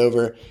and sent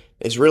over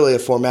is really a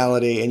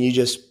formality. And you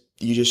just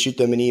shoot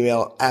them an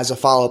email as a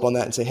follow-up on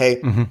that and say,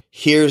 hey,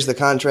 here's the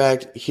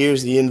contract.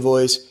 Here's the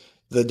invoice.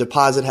 The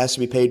deposit has to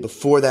be paid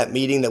before that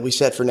meeting that we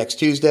set for next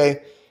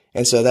Tuesday.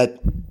 And so that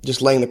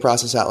just laying the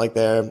process out like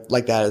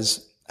that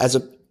is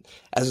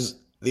as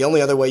the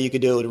only other way you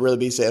could do it would really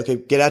be say, okay,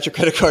 get out your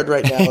credit card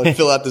right now and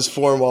fill out this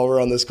form while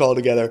we're on this call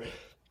together.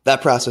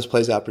 That process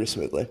plays out pretty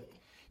smoothly.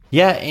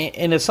 Yeah,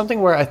 and it's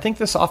something where I think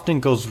this often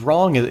goes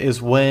wrong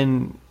is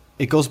when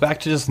it goes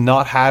back to just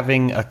not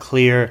having a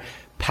clear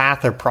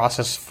path or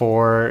process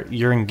for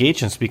your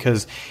engagements,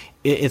 because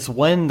it's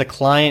when the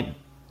client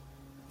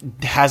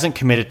hasn't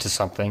committed to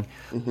something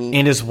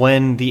and is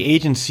when the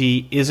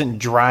agency isn't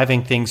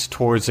driving things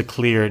towards a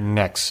clear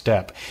next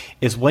step.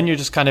 Is when you're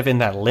just kind of in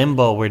that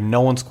limbo where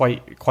no one's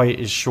quite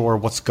as sure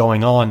what's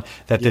going on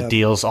that the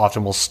deals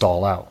often will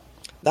stall out.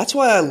 That's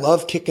why I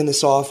love kicking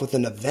this off with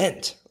an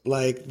event.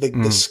 Like the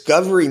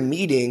discovery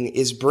meeting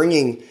is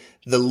bringing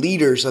the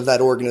leaders of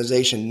that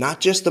organization, not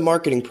just the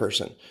marketing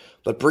person,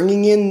 but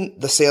bringing in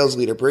the sales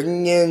leader,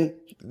 bringing in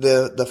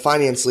the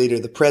finance leader,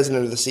 the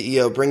president or the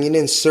CEO, bringing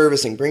in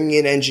servicing, bringing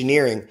in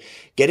engineering,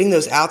 getting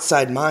those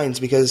outside minds,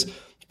 because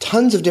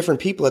tons of different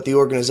people at the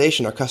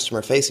organization are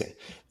customer facing.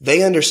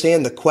 They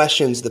understand the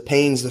questions, the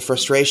pains, the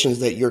frustrations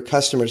that your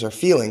customers are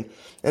feeling.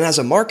 And as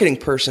a marketing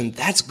person,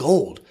 that's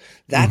gold.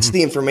 That's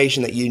the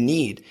information that you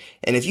need.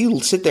 And if you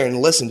sit there and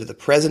listen to the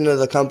president of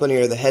the company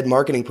or the head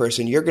marketing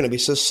person, you're going to be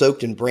so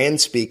soaked in brand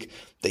speak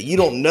that you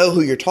don't know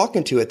who you're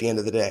talking to at the end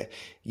of the day.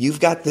 You've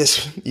got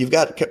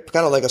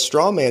kind of like a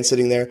straw man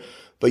sitting there,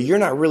 but you're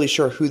not really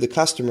sure who the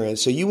customer is.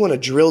 So you want to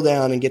drill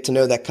down and get to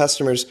know that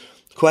customer's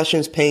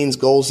questions, pains,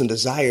 goals, and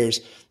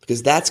desires,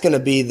 because that's going to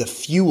be the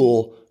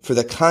fuel for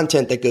the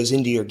content that goes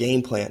into your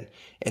game plan.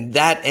 And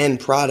that end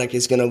product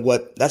is going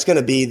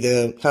to be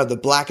the kind of the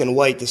black and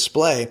white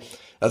display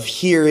of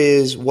here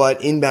is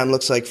what inbound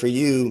looks like for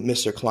you,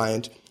 Mr.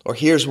 Client, or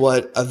here's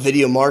what a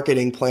video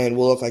marketing plan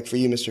will look like for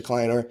you, Mr.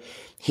 Client, or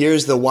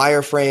here's the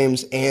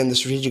wireframes and the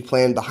strategic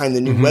plan behind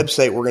the new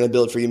website we're going to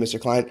build for you, Mr.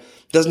 Client.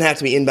 It doesn't have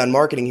to be inbound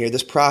marketing here.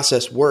 This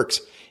process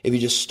works if you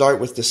just start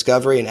with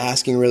discovery and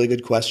asking really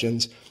good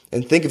questions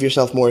and think of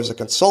yourself more as a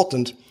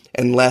consultant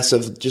and less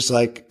of just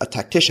like a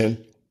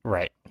tactician.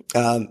 Right.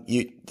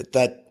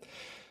 That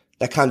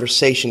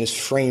conversation is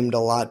framed a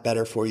lot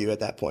better for you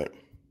at that point.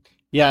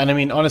 Yeah, and I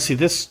mean, honestly,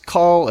 this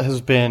call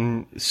has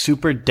been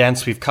super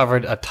dense. We've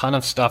covered a ton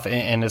of stuff,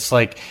 and it's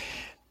like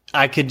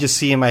I could just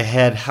see in my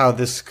head how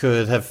this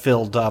could have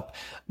filled up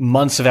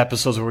months of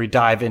episodes where we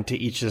dive into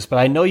each of this. But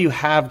I know you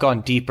have gone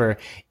deeper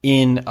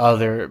in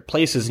other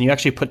places, and you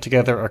actually put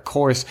together a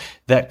course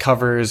that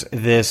covers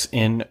this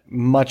in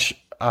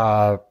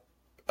a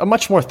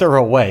much more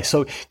thorough way.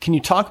 So can you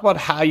talk about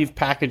how you've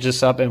packaged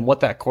this up and what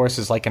that course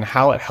is like and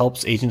how it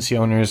helps agency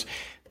owners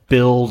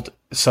build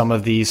some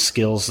of these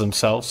skills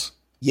themselves?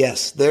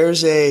 Yes,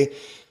 there's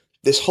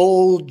this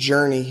whole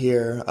journey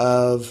here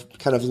of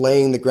kind of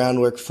laying the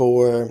groundwork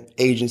for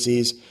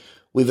agencies.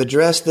 We've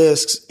addressed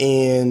this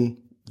in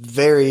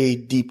very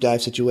deep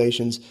dive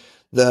situations.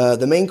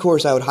 The main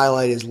course I would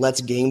highlight is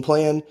Let's Game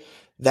Plan.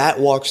 That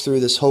walks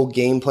through this whole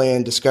game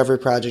plan discovery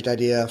project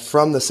idea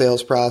from the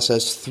sales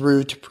process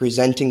through to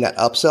presenting that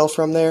upsell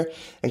from there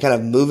and kind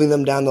of moving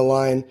them down the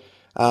line.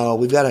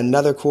 We've got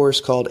another course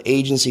called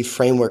Agency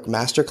Framework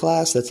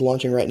Masterclass that's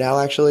launching right now,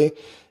 actually.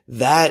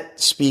 That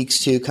speaks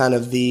to kind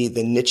of the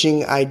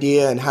niching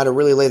idea and how to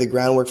really lay the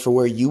groundwork for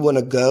where you want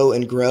to go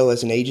and grow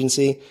as an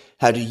agency.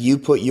 How do you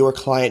put your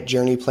client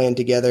journey plan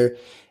together?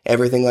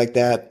 Everything like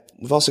that.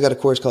 We've also got a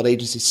course called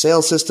Agency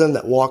Sales System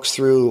that walks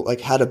through like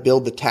how to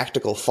build the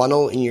tactical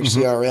funnel in your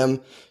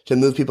CRM to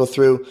move people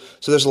through.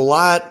 So there's a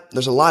lot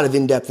of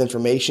in-depth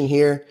information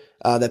here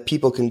that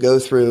people can go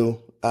through.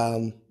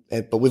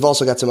 But we've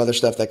also got some other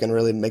stuff that can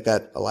really make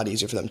that a lot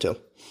easier for them too.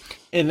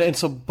 And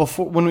so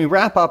when we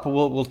wrap up,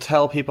 we'll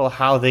tell people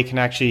how they can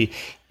actually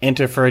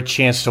enter for a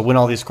chance to win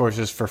all these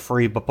courses for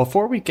free. But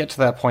before we get to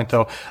that point,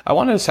 though, I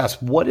wanted to ask,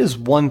 what is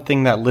one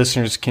thing that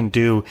listeners can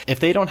do if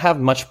they don't have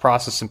much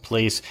process in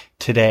place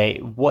today?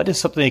 What is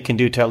something they can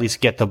do to at least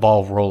get the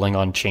ball rolling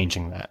on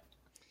changing that?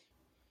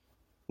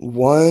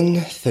 One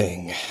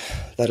thing,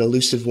 that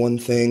elusive one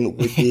thing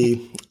would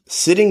be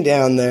sitting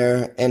down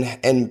there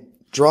and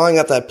drawing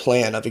up that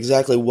plan of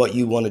exactly what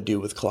you want to do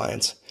with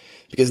clients.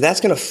 Because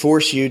that's going to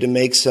force you to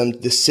make some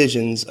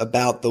decisions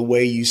about the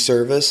way you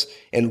service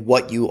and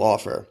what you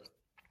offer.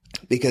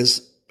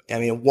 Because I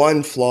mean,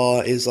 one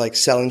flaw is like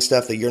selling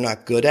stuff that you're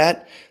not good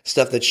at,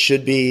 stuff that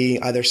should be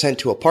either sent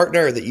to a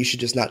partner or that you should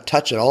just not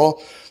touch at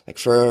all. Like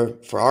for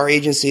our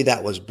agency,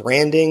 that was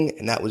branding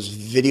and that was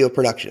video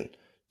production.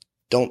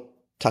 Don't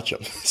touch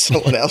them.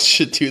 Someone else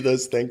should do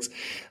those things.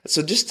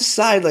 So just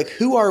decide like,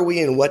 who are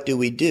we and what do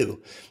we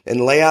do,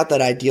 and lay out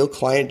that ideal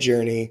client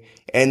journey.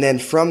 And then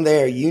from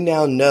there, you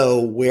now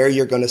know where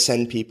you're going to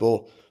send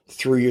people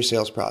through your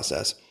sales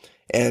process.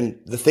 And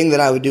the thing that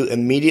I would do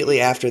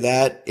immediately after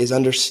that is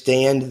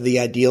understand the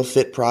ideal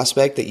fit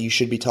prospect that you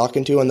should be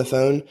talking to on the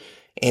phone,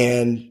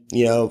 and,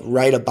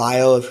 write a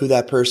bio of who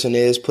that person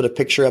is, put a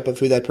picture up of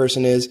who that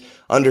person is,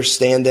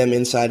 understand them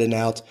inside and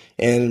out,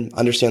 and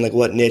understand like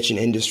what niche and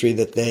industry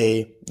that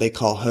they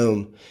call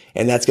home.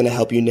 And that's going to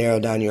help you narrow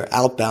down your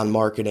outbound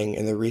marketing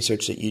and the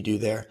research that you do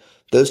there.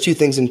 Those two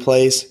things in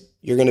place,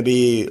 you're going to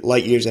be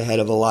light years ahead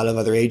of a lot of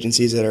other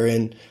agencies that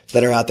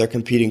are out there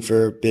competing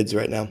for bids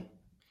right now.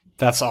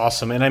 That's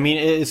awesome. And I mean,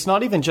 it's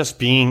not even just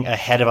being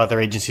ahead of other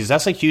agencies.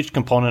 That's a huge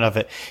component of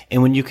it.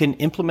 And when you can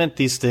implement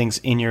these things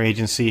in your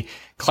agency,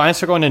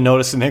 clients are going to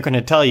notice and they're going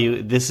to tell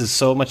you, this is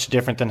so much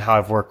different than how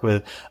I've worked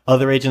with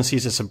other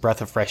agencies. It's a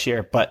breath of fresh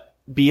air. But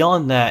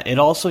beyond that, it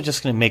also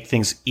just going to make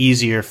things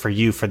easier for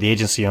you, for the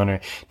agency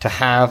owner, to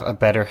have a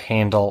better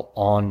handle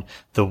on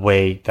the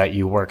way that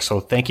you work. So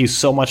thank you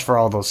so much for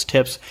all those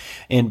tips.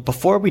 And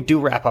before we do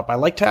wrap up, I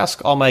like to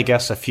ask all my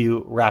guests a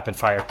few rapid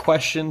fire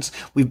questions.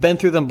 We've been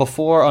through them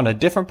before on a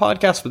different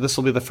podcast, but this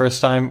will be the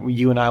first time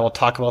you and I will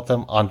talk about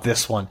them on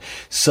this one.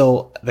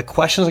 So the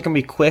questions are going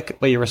to be quick,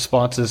 but your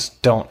responses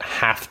don't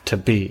have to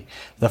be.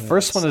 The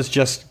first one is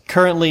just,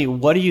 currently,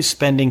 what are you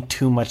spending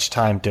too much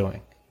time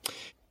doing?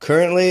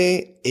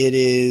 Currently, it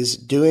is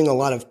doing a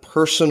lot of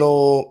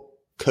personal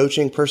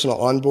coaching, personal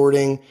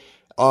onboarding,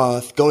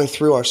 going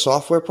through our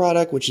software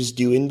product, which is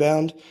Do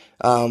Inbound.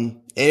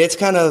 And it's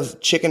kind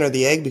of chicken or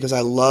the egg, because I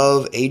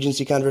love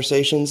agency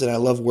conversations and I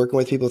love working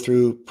with people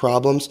through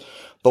problems.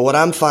 But what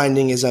I'm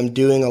finding is I'm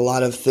doing a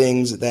lot of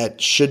things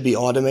that should be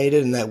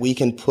automated and that we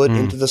can put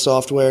into the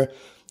software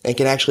and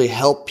can actually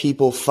help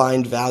people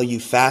find value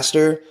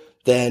faster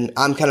than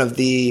I'm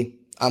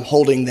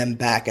holding them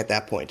back at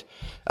that point.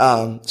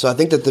 So I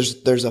think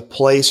that there's a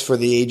place for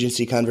the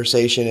agency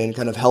conversation and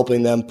kind of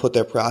helping them put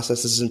their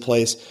processes in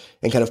place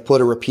and kind of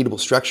put a repeatable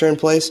structure in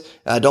place.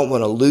 And I don't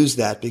want to lose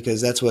that, because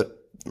that's what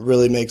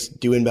really makes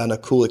Do Inbound a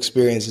cool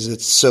experience, is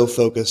it's so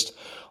focused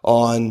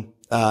on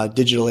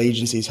digital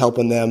agencies,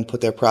 helping them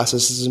put their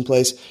processes in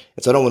place.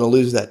 And so I don't want to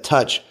lose that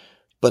touch,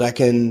 but I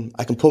can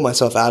pull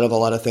myself out of a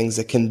lot of things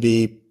that can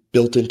be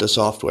built into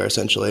software,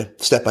 essentially,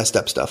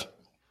 step-by-step stuff.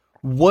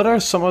 What are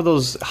some of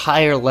those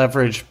higher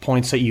leverage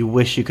points that you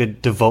wish you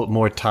could devote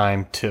more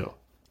time to?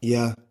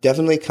 Yeah,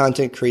 definitely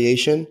content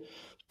creation,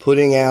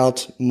 putting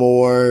out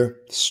more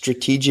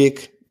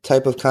strategic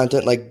type of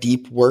content, like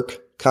deep work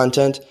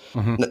content,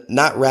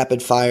 not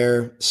rapid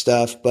fire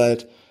stuff,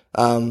 but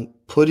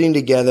putting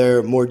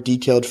together more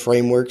detailed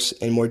frameworks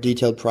and more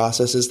detailed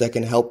processes that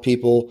can help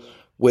people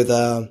with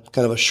a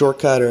kind of a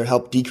shortcut or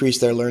help decrease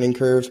their learning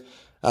curve.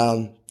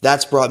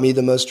 That's brought me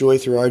the most joy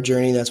through our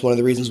journey. That's one of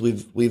the reasons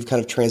we've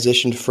kind of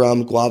transitioned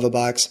from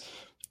GuavaBox,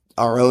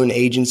 our own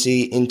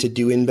agency, into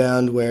Do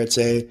Inbound, where it's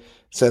a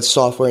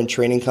software and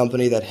training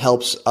company that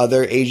helps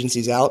other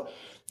agencies out.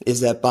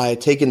 Is that by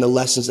taking the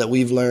lessons that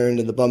we've learned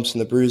and the bumps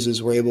and the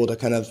bruises, we're able to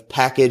kind of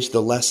package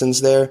the lessons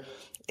there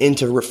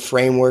into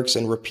frameworks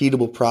and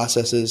repeatable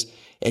processes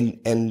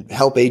and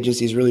help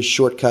agencies really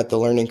shortcut the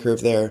learning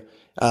curve there.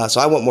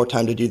 So I want more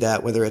time to do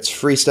that, whether it's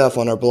free stuff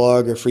on our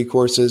blog or free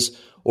courses,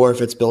 or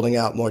if it's building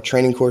out more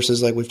training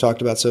courses like we've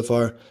talked about so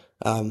far.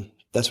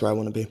 That's where I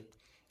want to be.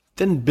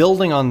 Then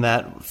building on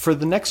that, for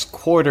the next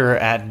quarter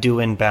at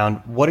Do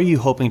Inbound, what are you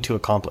hoping to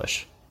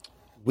accomplish?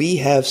 We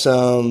have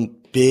some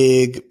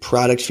big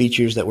product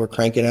features that we're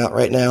cranking out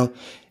right now.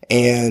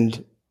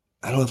 And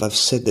I don't know if I've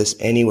said this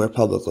anywhere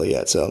publicly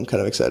yet, so I'm kind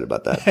of excited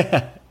about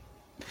that.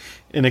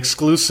 An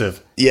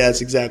exclusive.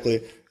 Yes,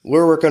 exactly.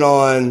 We're working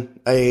on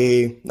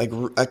a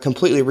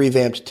completely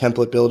revamped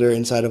template builder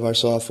inside of our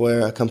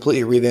software, a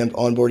completely revamped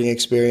onboarding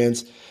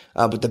experience.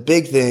 But the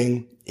big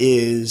thing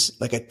is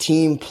like a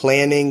team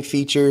planning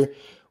feature.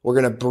 We're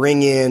going to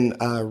bring in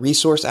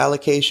resource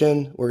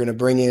allocation. We're going to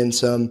bring in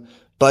some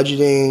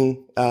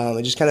budgeting,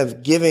 and just kind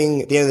of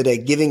giving, at the end of the day,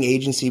 giving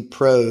agency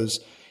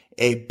pros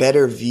a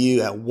better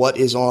view at what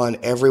is on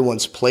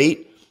everyone's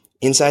plate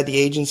inside the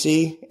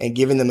agency and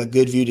giving them a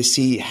good view to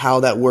see how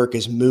that work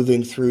is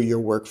moving through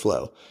your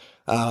workflow.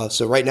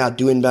 So right now,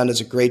 Do Inbound does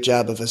a great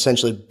job of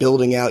essentially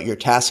building out your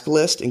task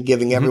list and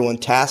giving everyone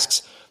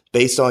tasks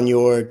based on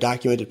your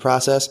documented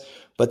process.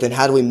 But then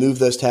how do we move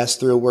those tasks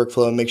through a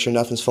workflow and make sure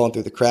nothing's falling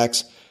through the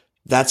cracks?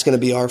 That's going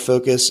to be our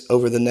focus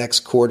over the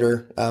next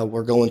quarter.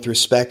 We're going through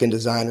spec and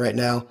design right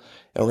now,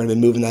 and we're going to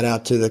be moving that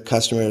out to the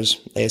customers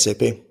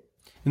ASAP.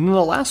 And then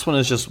the last one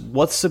is just,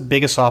 what's the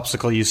biggest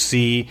obstacle you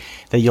see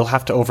that you'll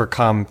have to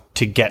overcome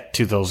to get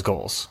to those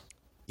goals?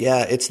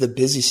 Yeah, it's the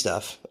busy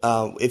stuff.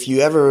 If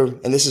you ever,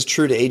 and this is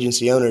true to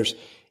agency owners,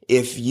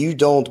 if you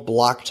don't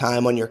block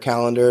time on your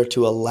calendar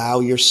to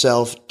allow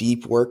yourself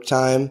deep work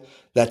time,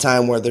 that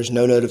time where there's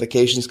no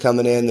notifications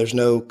coming in, there's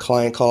no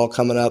client call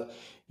coming up,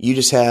 you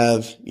just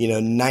have,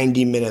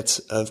 90 minutes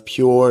of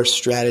pure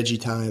strategy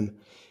time.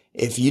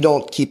 If you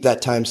don't keep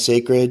that time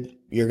sacred,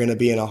 you're going to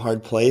be in a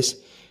hard place.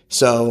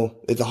 So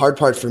the hard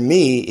part for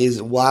me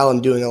is while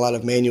I'm doing a lot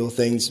of manual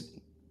things,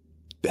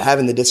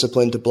 having the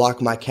discipline to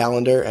block my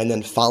calendar and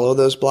then follow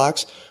those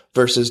blocks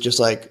versus just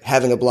like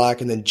having a block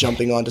and then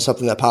jumping onto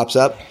something that pops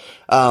up.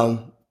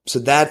 So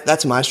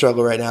that's my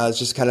struggle right now, is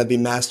just kind of be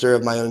master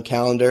of my own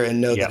calendar and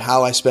know that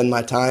how I spend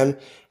my time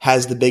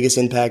has the biggest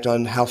impact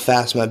on how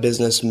fast my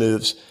business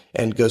moves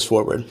and goes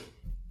forward.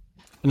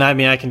 And I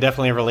mean, I can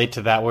definitely relate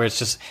to that, where it's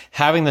just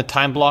having the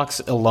time blocks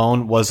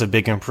alone was a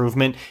big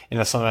improvement, and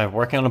that's something I'm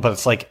working on. But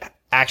it's like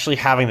actually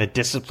having the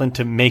discipline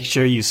to make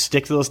sure you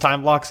stick to those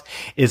time blocks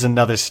is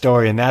another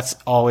story. And that's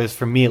always,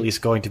 for me at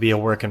least, going to be a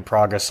work in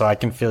progress. So I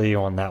can feel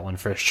you on that one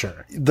for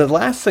sure. The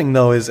last thing,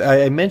 though, is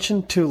I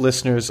mentioned to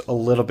listeners a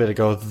little bit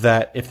ago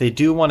that if they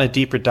do want a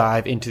deeper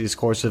dive into these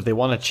courses, if they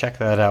want to check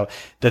that out,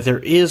 that there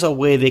is a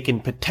way they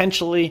can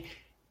potentially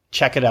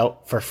check it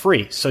out for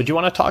free. So do you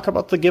want to talk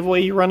about the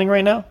giveaway you're running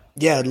right now?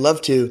 Yeah, I'd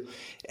love to.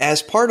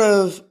 As part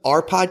of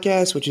our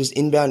podcast, which is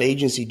Inbound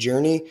Agency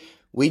Journey,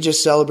 we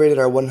just celebrated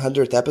our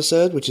 100th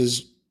episode, which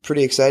is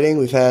pretty exciting.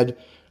 We've had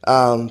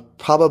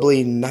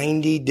probably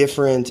 90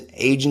 different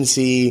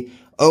agency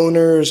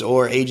owners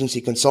or agency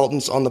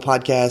consultants on the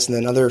podcast, and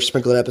then other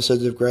sprinkled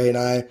episodes of Gray and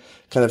I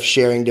kind of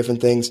sharing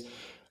different things.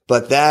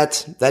 But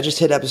that just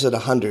hit episode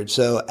 100.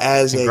 So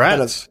as Congrats. a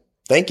kind of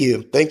thank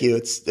you.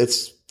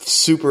 It's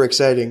super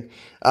exciting.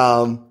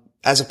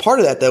 As a part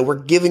of that, though, we're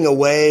giving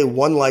away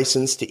one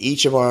license to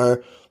each of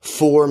our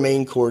 4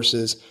 main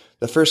courses.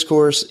 The first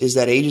course is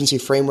that agency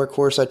framework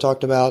course I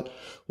talked about,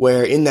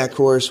 where in that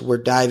course, we're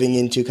diving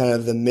into kind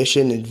of the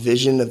mission and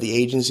vision of the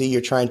agency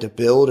you're trying to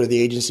build or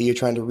the agency you're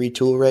trying to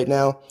retool right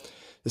now.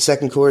 The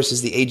second course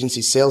is the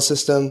agency sales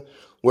system,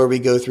 where we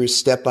go through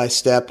step by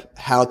step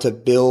how to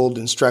build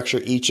and structure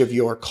each of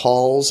your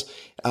calls,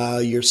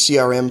 your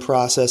CRM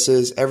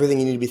processes, everything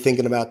you need to be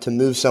thinking about to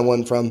move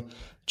someone from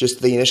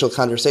just the initial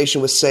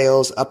conversation with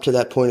sales up to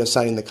that point of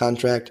signing the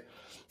contract.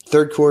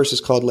 Third course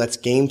is called Let's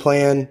Game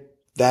Plan.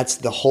 That's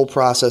the whole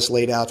process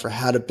laid out for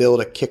how to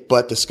build a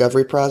kick-butt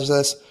discovery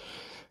process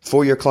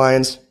for your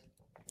clients.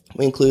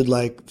 We include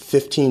like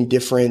 15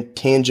 different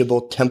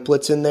tangible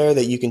templates in there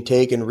that you can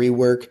take and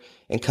rework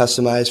and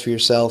customize for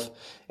yourself.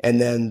 And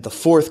then the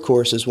fourth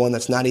course is one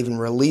that's not even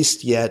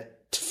released yet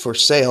for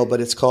sale, but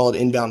it's called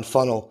Inbound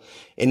Funnel.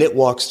 And it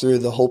walks through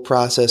the whole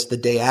process the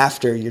day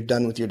after you're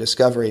done with your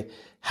discovery.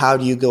 How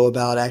do you go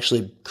about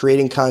actually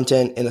creating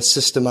content in a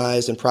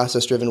systemized and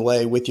process-driven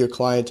way with your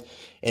client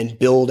and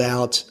build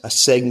out a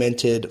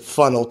segmented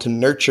funnel to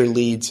nurture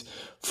leads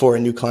for a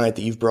new client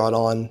that you've brought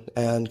on,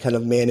 and kind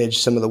of manage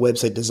some of the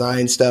website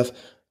design stuff,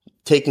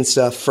 taking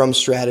stuff from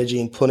strategy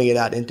and putting it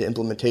out into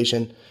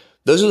implementation.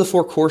 Those are the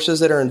 4 courses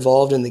that are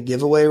involved in the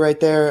giveaway right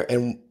there.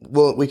 And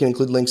we can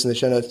include links in the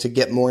show notes to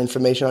get more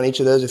information on each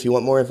of those if you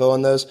want more info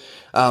on those.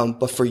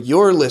 But for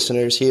your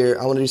listeners here,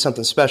 I want to do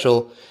something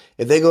special.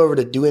 If they go over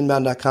to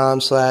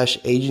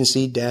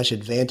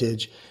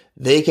doinbound.com/agency-advantage,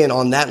 they can,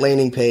 on that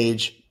landing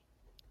page,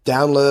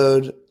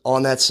 download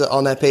on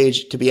that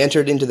page to be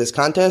entered into this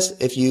contest.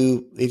 If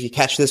you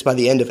catch this by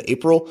the end of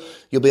April,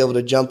 you'll be able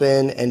to jump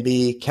in and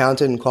be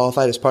counted and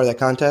qualified as part of that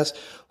contest.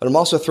 But I'm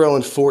also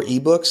throwing 4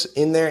 ebooks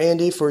in there,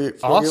 Andy, for your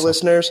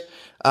listeners.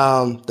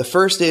 The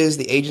first is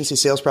the agency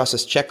sales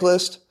process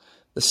checklist.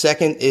 The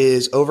second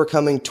is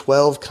overcoming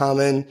 12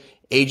 common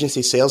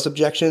agency sales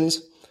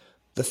objections.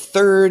 The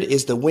third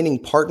is the winning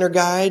partner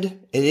guide.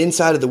 And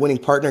inside of the winning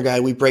partner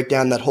guide, we break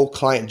down that whole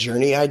client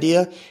journey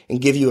idea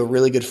and give you a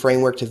really good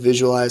framework to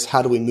visualize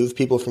how do we move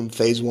people from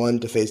phase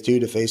 1 to phase 2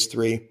 to phase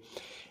 3.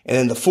 And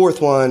then the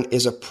fourth one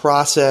is a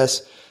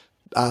process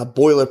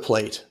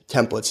boilerplate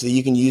template, so that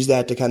you can use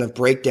that to kind of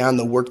break down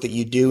the work that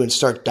you do and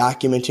start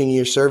documenting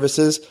your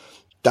services,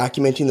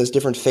 documenting those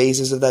different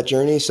phases of that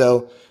journey.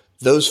 So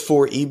those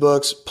 4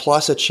 ebooks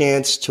plus a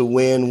chance to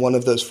win one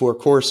of those 4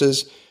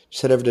 courses,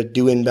 just head over to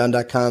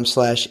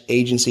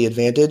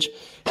doinbound.com/agency-advantage,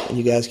 and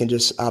you guys can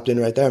just opt in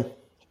right there.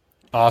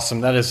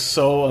 Awesome. That is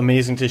so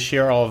amazing to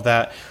share all of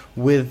that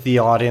with the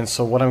audience.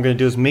 So what I'm going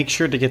to do is make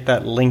sure to get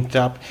that linked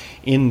up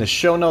in the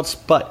show notes.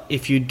 But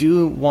if you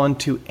do want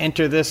to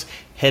enter this,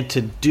 head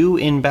to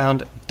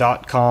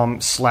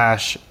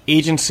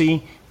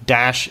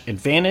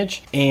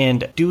doinbound.com/agency-advantage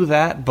and do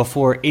that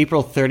before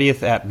April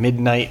 30th at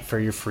midnight for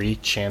your free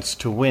chance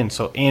to win.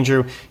 So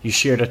Andrew, you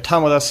shared a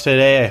ton with us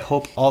today. I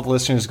hope all the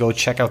listeners go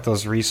check out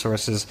those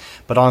resources.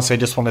 But honestly, I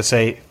just want to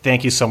say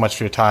thank you so much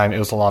for your time. It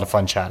was a lot of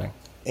fun chatting.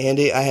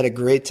 Andy, I had a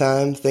great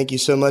time. Thank you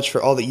so much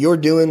for all that you're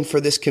doing for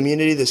this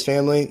community, this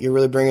family. You're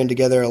really bringing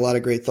together a lot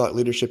of great thought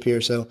leadership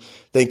here. So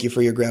thank you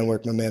for your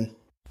groundwork, my man.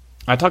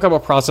 I talk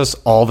about process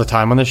all the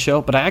time on this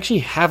show, but I actually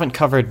haven't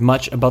covered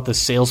much about the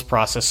sales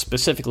process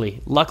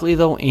specifically. Luckily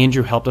though,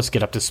 Andrew helped us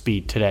get up to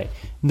speed today.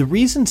 The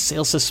reason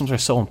sales systems are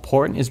so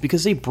important is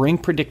because they bring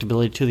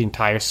predictability to the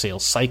entire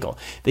sales cycle.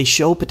 They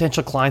show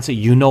potential clients that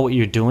you know what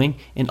you're doing,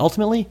 and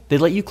ultimately, they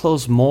let you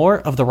close more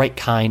of the right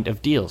kind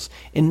of deals.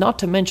 And not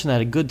to mention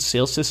that a good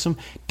sales system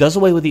does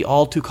away with the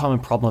all too common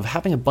problem of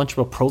having a bunch of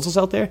proposals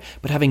out there,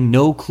 but having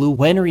no clue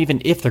when or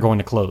even if they're going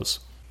to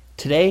close.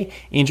 Today,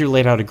 Andrew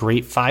laid out a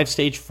great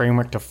 5-stage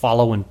framework to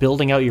follow when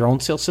building out your own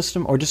sales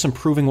system or just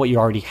improving what you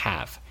already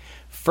have.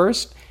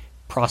 First,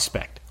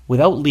 prospect.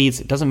 Without leads,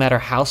 it doesn't matter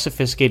how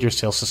sophisticated your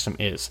sales system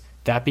is.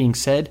 That being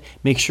said,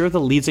 make sure the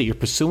leads that you're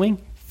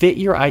pursuing fit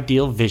your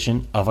ideal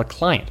vision of a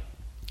client.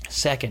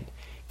 Second,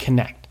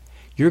 connect.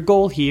 Your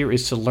goal here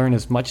is to learn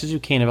as much as you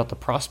can about the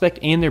prospect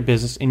and their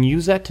business and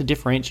use that to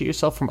differentiate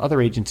yourself from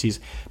other agencies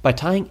by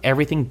tying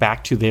everything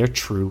back to their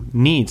true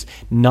needs,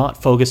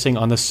 not focusing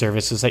on the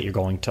services that you're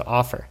going to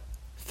offer.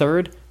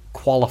 Third,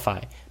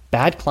 qualify.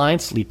 Bad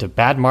clients lead to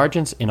bad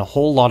margins and a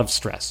whole lot of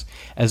stress.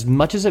 As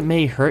much as it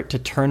may hurt to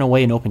turn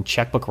away an open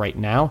checkbook right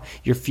now,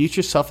 your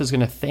future self is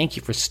going to thank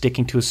you for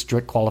sticking to a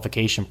strict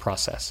qualification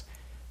process.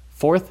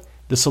 Fourth,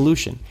 the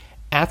solution.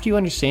 After you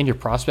understand your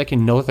prospect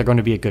and know that they're going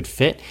to be a good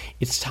fit,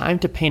 it's time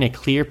to paint a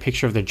clear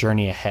picture of the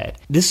journey ahead.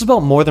 This is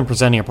about more than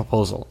presenting a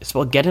proposal. It's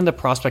about getting the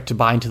prospect to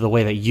buy into the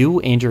way that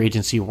you and your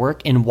agency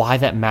work and why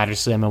that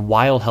matters to them and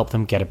why it'll help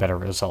them get a better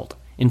result.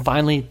 And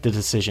finally, the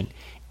decision.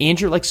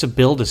 Andrew likes to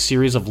build a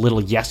series of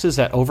little yeses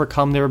that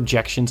overcome their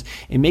objections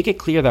and make it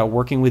clear that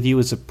working with you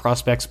is the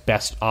prospect's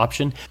best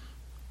option.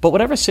 But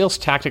whatever sales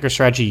tactic or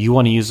strategy you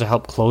want to use to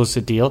help close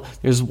the deal,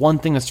 there's one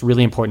thing that's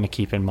really important to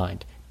keep in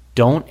mind.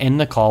 Don't end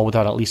the call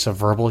without at least a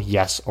verbal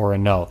yes or a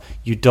no.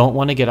 You don't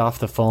want to get off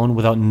the phone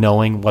without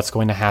knowing what's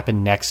going to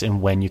happen next and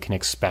when you can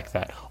expect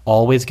that.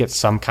 Always get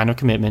some kind of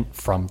commitment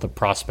from the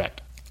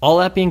prospect. All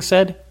that being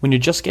said, when you're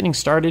just getting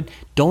started,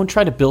 don't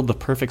try to build the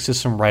perfect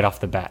system right off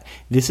the bat.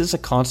 This is a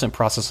constant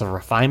process of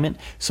refinement,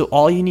 so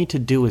all you need to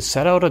do is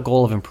set out a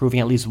goal of improving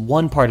at least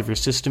one part of your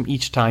system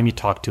each time you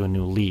talk to a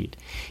new lead.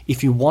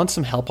 If you want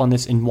some help on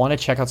this and want to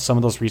check out some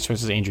of those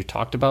resources Andrew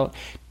talked about,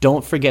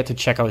 don't forget to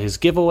check out his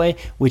giveaway,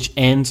 which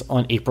ends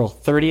on April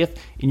 30th,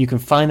 and you can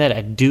find that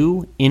at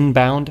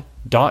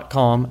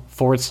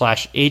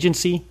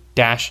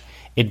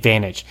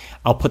doinbound.com/agency-advantage.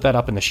 I'll put that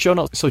up in the show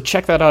notes, so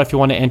check that out if you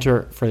want to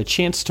enter for the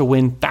chance to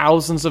win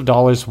thousands of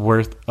dollars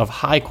worth of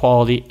high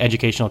quality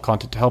educational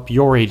content to help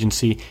your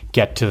agency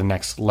get to the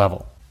next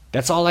level.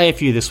 That's all I have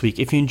for you this week.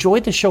 If you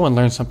enjoyed the show and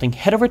learned something,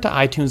 head over to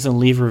iTunes and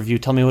leave a review.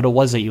 Tell me what it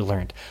was that you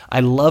learned. I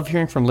love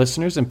hearing from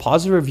listeners, and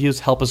positive reviews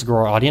help us grow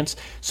our audience.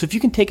 So if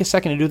you can take a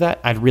second to do that,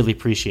 I'd really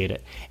appreciate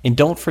it. And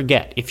don't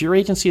forget, if your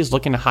agency is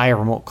looking to hire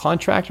remote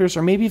contractors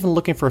or maybe even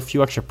looking for a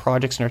few extra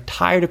projects and are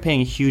tired of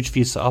paying huge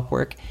fees to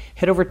Upwork,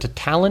 head over to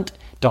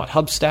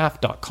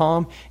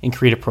talent.hubstaff.com and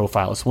create a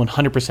profile. It's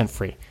 100%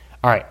 free.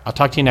 All right, I'll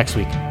talk to you next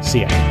week.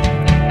 See ya.